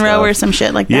 Marilyn Monroe, or some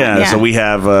shit like that. Yeah, so we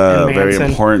have a very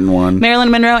important one.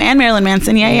 Marilyn Monroe and Marilyn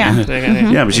Manson. Yeah.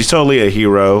 Mm-hmm. Yeah, but she's totally a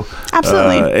hero.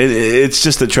 Absolutely. It's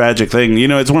just a tragic thing. You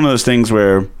know, it's one of those things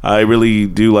where I really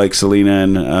do like Selena,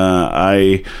 and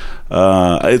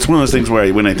it's one of those things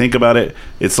where when I think about it,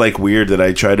 it's like weird that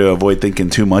I try to avoid thinking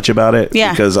too much about it.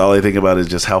 Yeah. Because all I think about is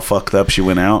just how fucked up she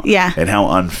went out. Yeah. And how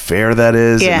unfair that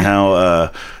is. Yeah. And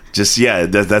how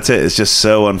that's it. It's just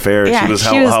so unfair. Yeah, she was,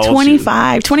 how old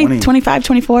 25, 25,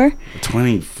 24.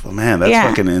 20, man, that's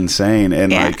fucking insane.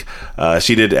 And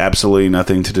she did absolutely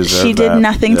nothing to deserve that. She did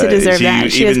nothing to deserve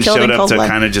that. She was killed in cold blood. To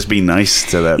kind of just be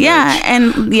nice to that bitch.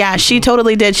 And she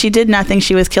totally did. She did nothing.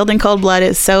 She was killed in cold blood.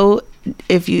 It's so,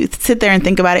 if you sit there and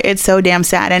think about it, it's so damn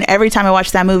sad. And every time I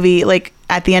watch that movie, like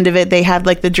at the end of it, they had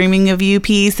like the Dreaming of You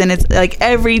piece, and it's like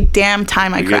every damn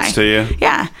time I cry. It gets to you?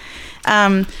 Yeah.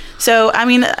 So, I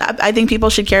mean, I think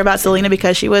people should care about Selena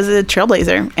because she was a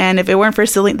trailblazer. And if it weren't for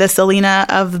the Selena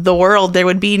of the world, there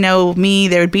would be no me,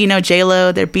 there would be no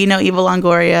J-Lo, there'd be no Eva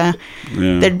Longoria.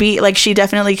 Yeah. There'd be, like, she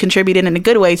definitely contributed in a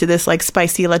good way to this, like,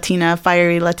 spicy Latina,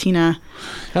 fiery Latina.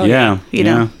 Yeah. You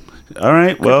know? All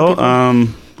right. Well,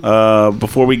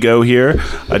 before we go here,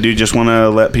 I do just want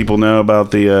to let people know about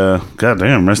the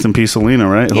goddamn rest in peace Selena,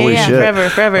 right? Holy shit,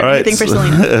 forever. All right, anything for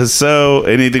Selena. So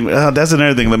anything, that's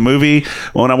another thing. The movie,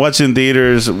 when I watched it in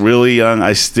theaters really young,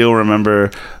 I still remember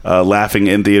laughing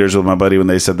in theaters with my buddy when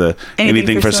they said the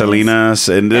anything for Selena,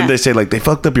 and then they say like they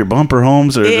fucked up your bumper,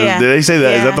 Holmes, or did they say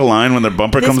that? Is that the line when their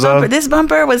bumper comes off? This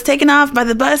bumper was taken off by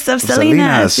the bus of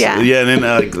Selena's. Yeah, and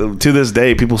then to this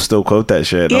day people still quote that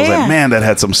shit. I was like, man, that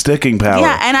had some sticking power.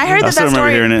 Yeah. And I heard that remember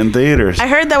story, hearing it in theaters. I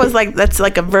heard that's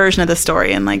like a version of the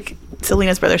story, and like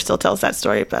Selena's brother still tells that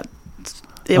story, but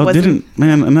it wasn't.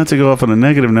 Not to go off on a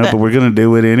negative note, but we're gonna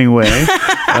do it anyway.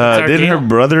 Didn't her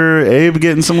brother Abe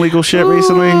get in some legal shit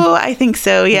recently? I think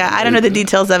so. Yeah, I don't know the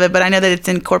details of it, but I know that it's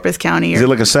in Corpus County. Is it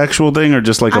like a sexual thing or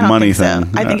just like a money thing?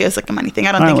 I think it was like a money thing.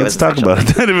 I don't think it was. Let's talk about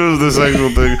it. Then if it was the sexual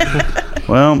thing,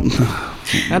 well,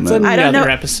 that's another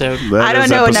episode. I don't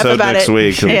know enough about next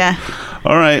week. Yeah.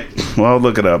 All right. Well, I'll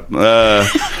look it up.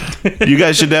 You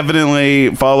guys should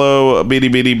definitely follow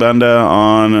Bidi Bidi Banda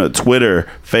on Twitter,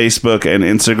 Facebook, and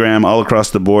Instagram. All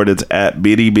across the board, it's at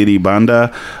Bidi Bidi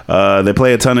Banda. They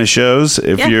play a ton of shows.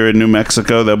 If you're in New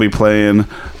Mexico, they'll be playing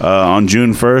on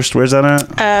June 1st. Where's that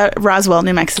at? Roswell,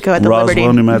 New Mexico, at the Liberty.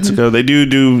 Roswell, New Mexico. Mm-hmm. They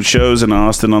do shows in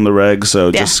Austin on the reg,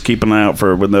 so just keep an eye out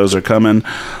for when those are coming.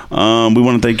 We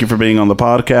want to thank you for being on the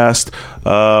podcast.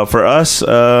 For us,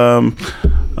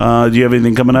 do you have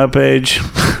anything coming up, Paige?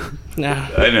 No.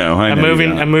 I know.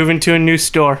 I'm moving to a new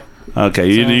store. Okay,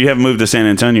 you haven't moved to San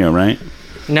Antonio, right?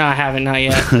 No, I haven't. Not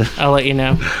yet. I'll let you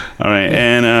know. All right.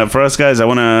 And for us guys, I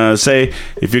want to say,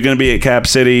 if you're going to be at Cap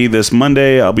City this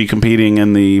Monday, I'll be competing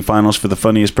in the finals for the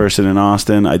funniest person in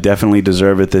Austin. I definitely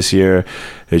deserve it this year.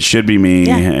 It should be me,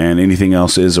 and anything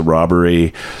else is a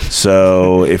robbery.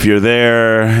 So if you're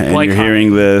there and you're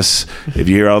hearing this, if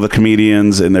you hear all the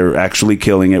comedians and they're actually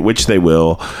killing it, which they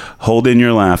will, hold in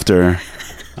your laughter.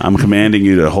 I'm commanding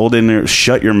you to hold in there,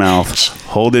 shut your mouth,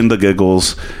 hold in the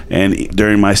giggles, and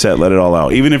during my set, let it all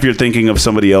out. Even if you're thinking of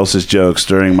somebody else's jokes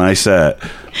during my set,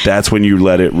 that's when you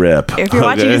let it rip. If you're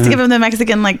watching, just give them the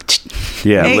Mexican, like...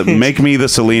 Yeah, make me the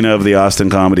Selena of the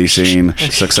Austin comedy scene,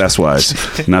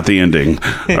 success-wise, not the ending.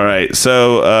 All right,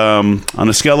 so on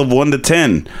a scale of 1 to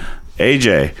 10,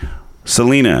 AJ,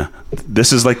 Selena,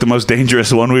 this is like the most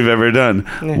dangerous one we've ever done.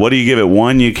 Yeah. What do you give it?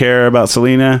 1, you care about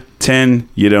Selena. 10,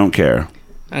 you don't care.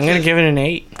 I'm going to give it an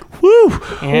 8. Woo!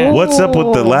 Yeah. What's up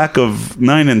with the lack of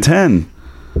 9 and 10?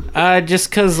 Just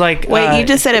because, like... Wait, you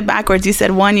just said it backwards. You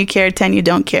said 1, you care, 10, you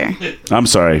don't care. I'm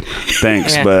sorry.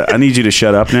 Thanks, but I need you to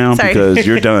shut up now because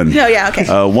you're done. No, yeah, okay.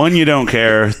 1, you don't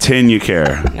care. 10, you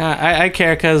care. I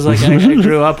care because, like, I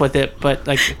grew up with it, but,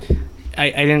 like,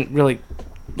 I didn't really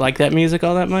like that music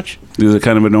all that much. Does it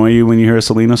kind of annoy you when you hear a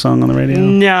Selena song on the radio?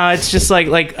 No, it's just,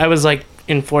 like I was, like,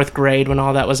 in 4th grade when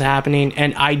all that was happening,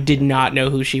 and I did not know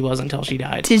who she was until she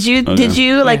died. Did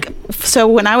you like, so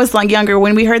when I was like younger,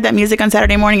 when we heard that music on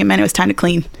Saturday morning, it meant it was time to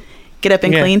clean. get up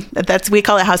and Yeah. clean. We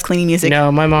call it house cleaning music.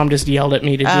 No, my mom just yelled at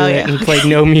me to do Oh, it yeah. and played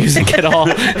no music at all.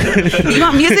 You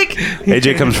want music?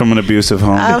 AJ comes from an abusive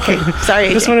home. Oh, okay, sorry.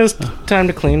 Just when it was time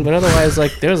to clean, but otherwise,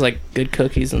 like there was like good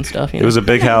cookies and stuff. You know? It was a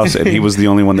big house, and he was the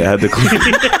only one that had to clean.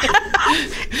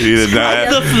 He did not.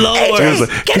 the floor. He was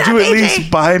like, could you at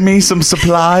least buy me some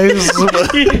supplies?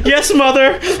 Yes,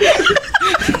 mother.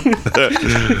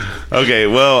 Okay,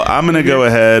 well, I'm going to go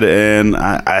ahead and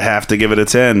I have to give it a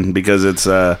 10 because it's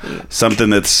something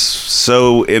that's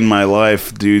so in my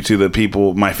life due to the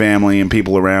people, my family and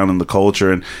people around and the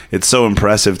culture. And it's so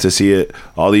impressive to see it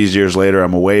all these years later.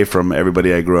 I'm away from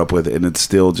everybody I grew up with, and it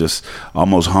still just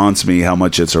almost haunts me how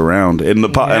much it's around. And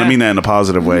I mean that in a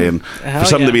positive way. And for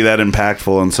something to be that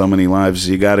impactful in so many lives,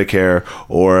 you got to care,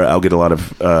 or I'll get a lot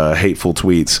of hateful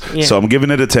tweets. Yeah. So I'm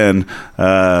giving it a 10.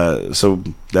 So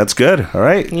that's good. All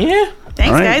right. Yeah.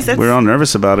 Thanks, guys. We're all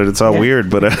nervous about it. It's all weird,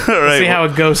 but all right. See how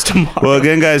it goes tomorrow. Well,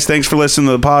 again, guys, thanks for listening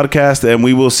to the podcast, and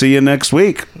we will see you next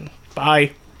week.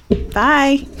 Bye.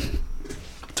 Bye.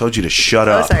 Told you to shut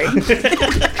Oh, up. sorry.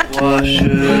 Why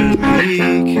should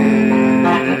we care?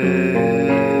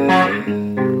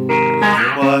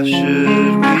 Why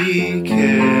should we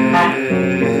care?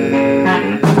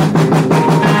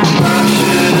 Why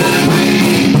should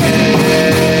we care?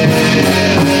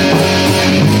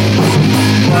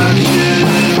 Why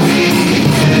should we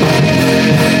care?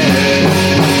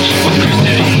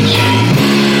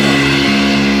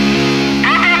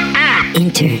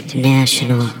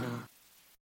 International.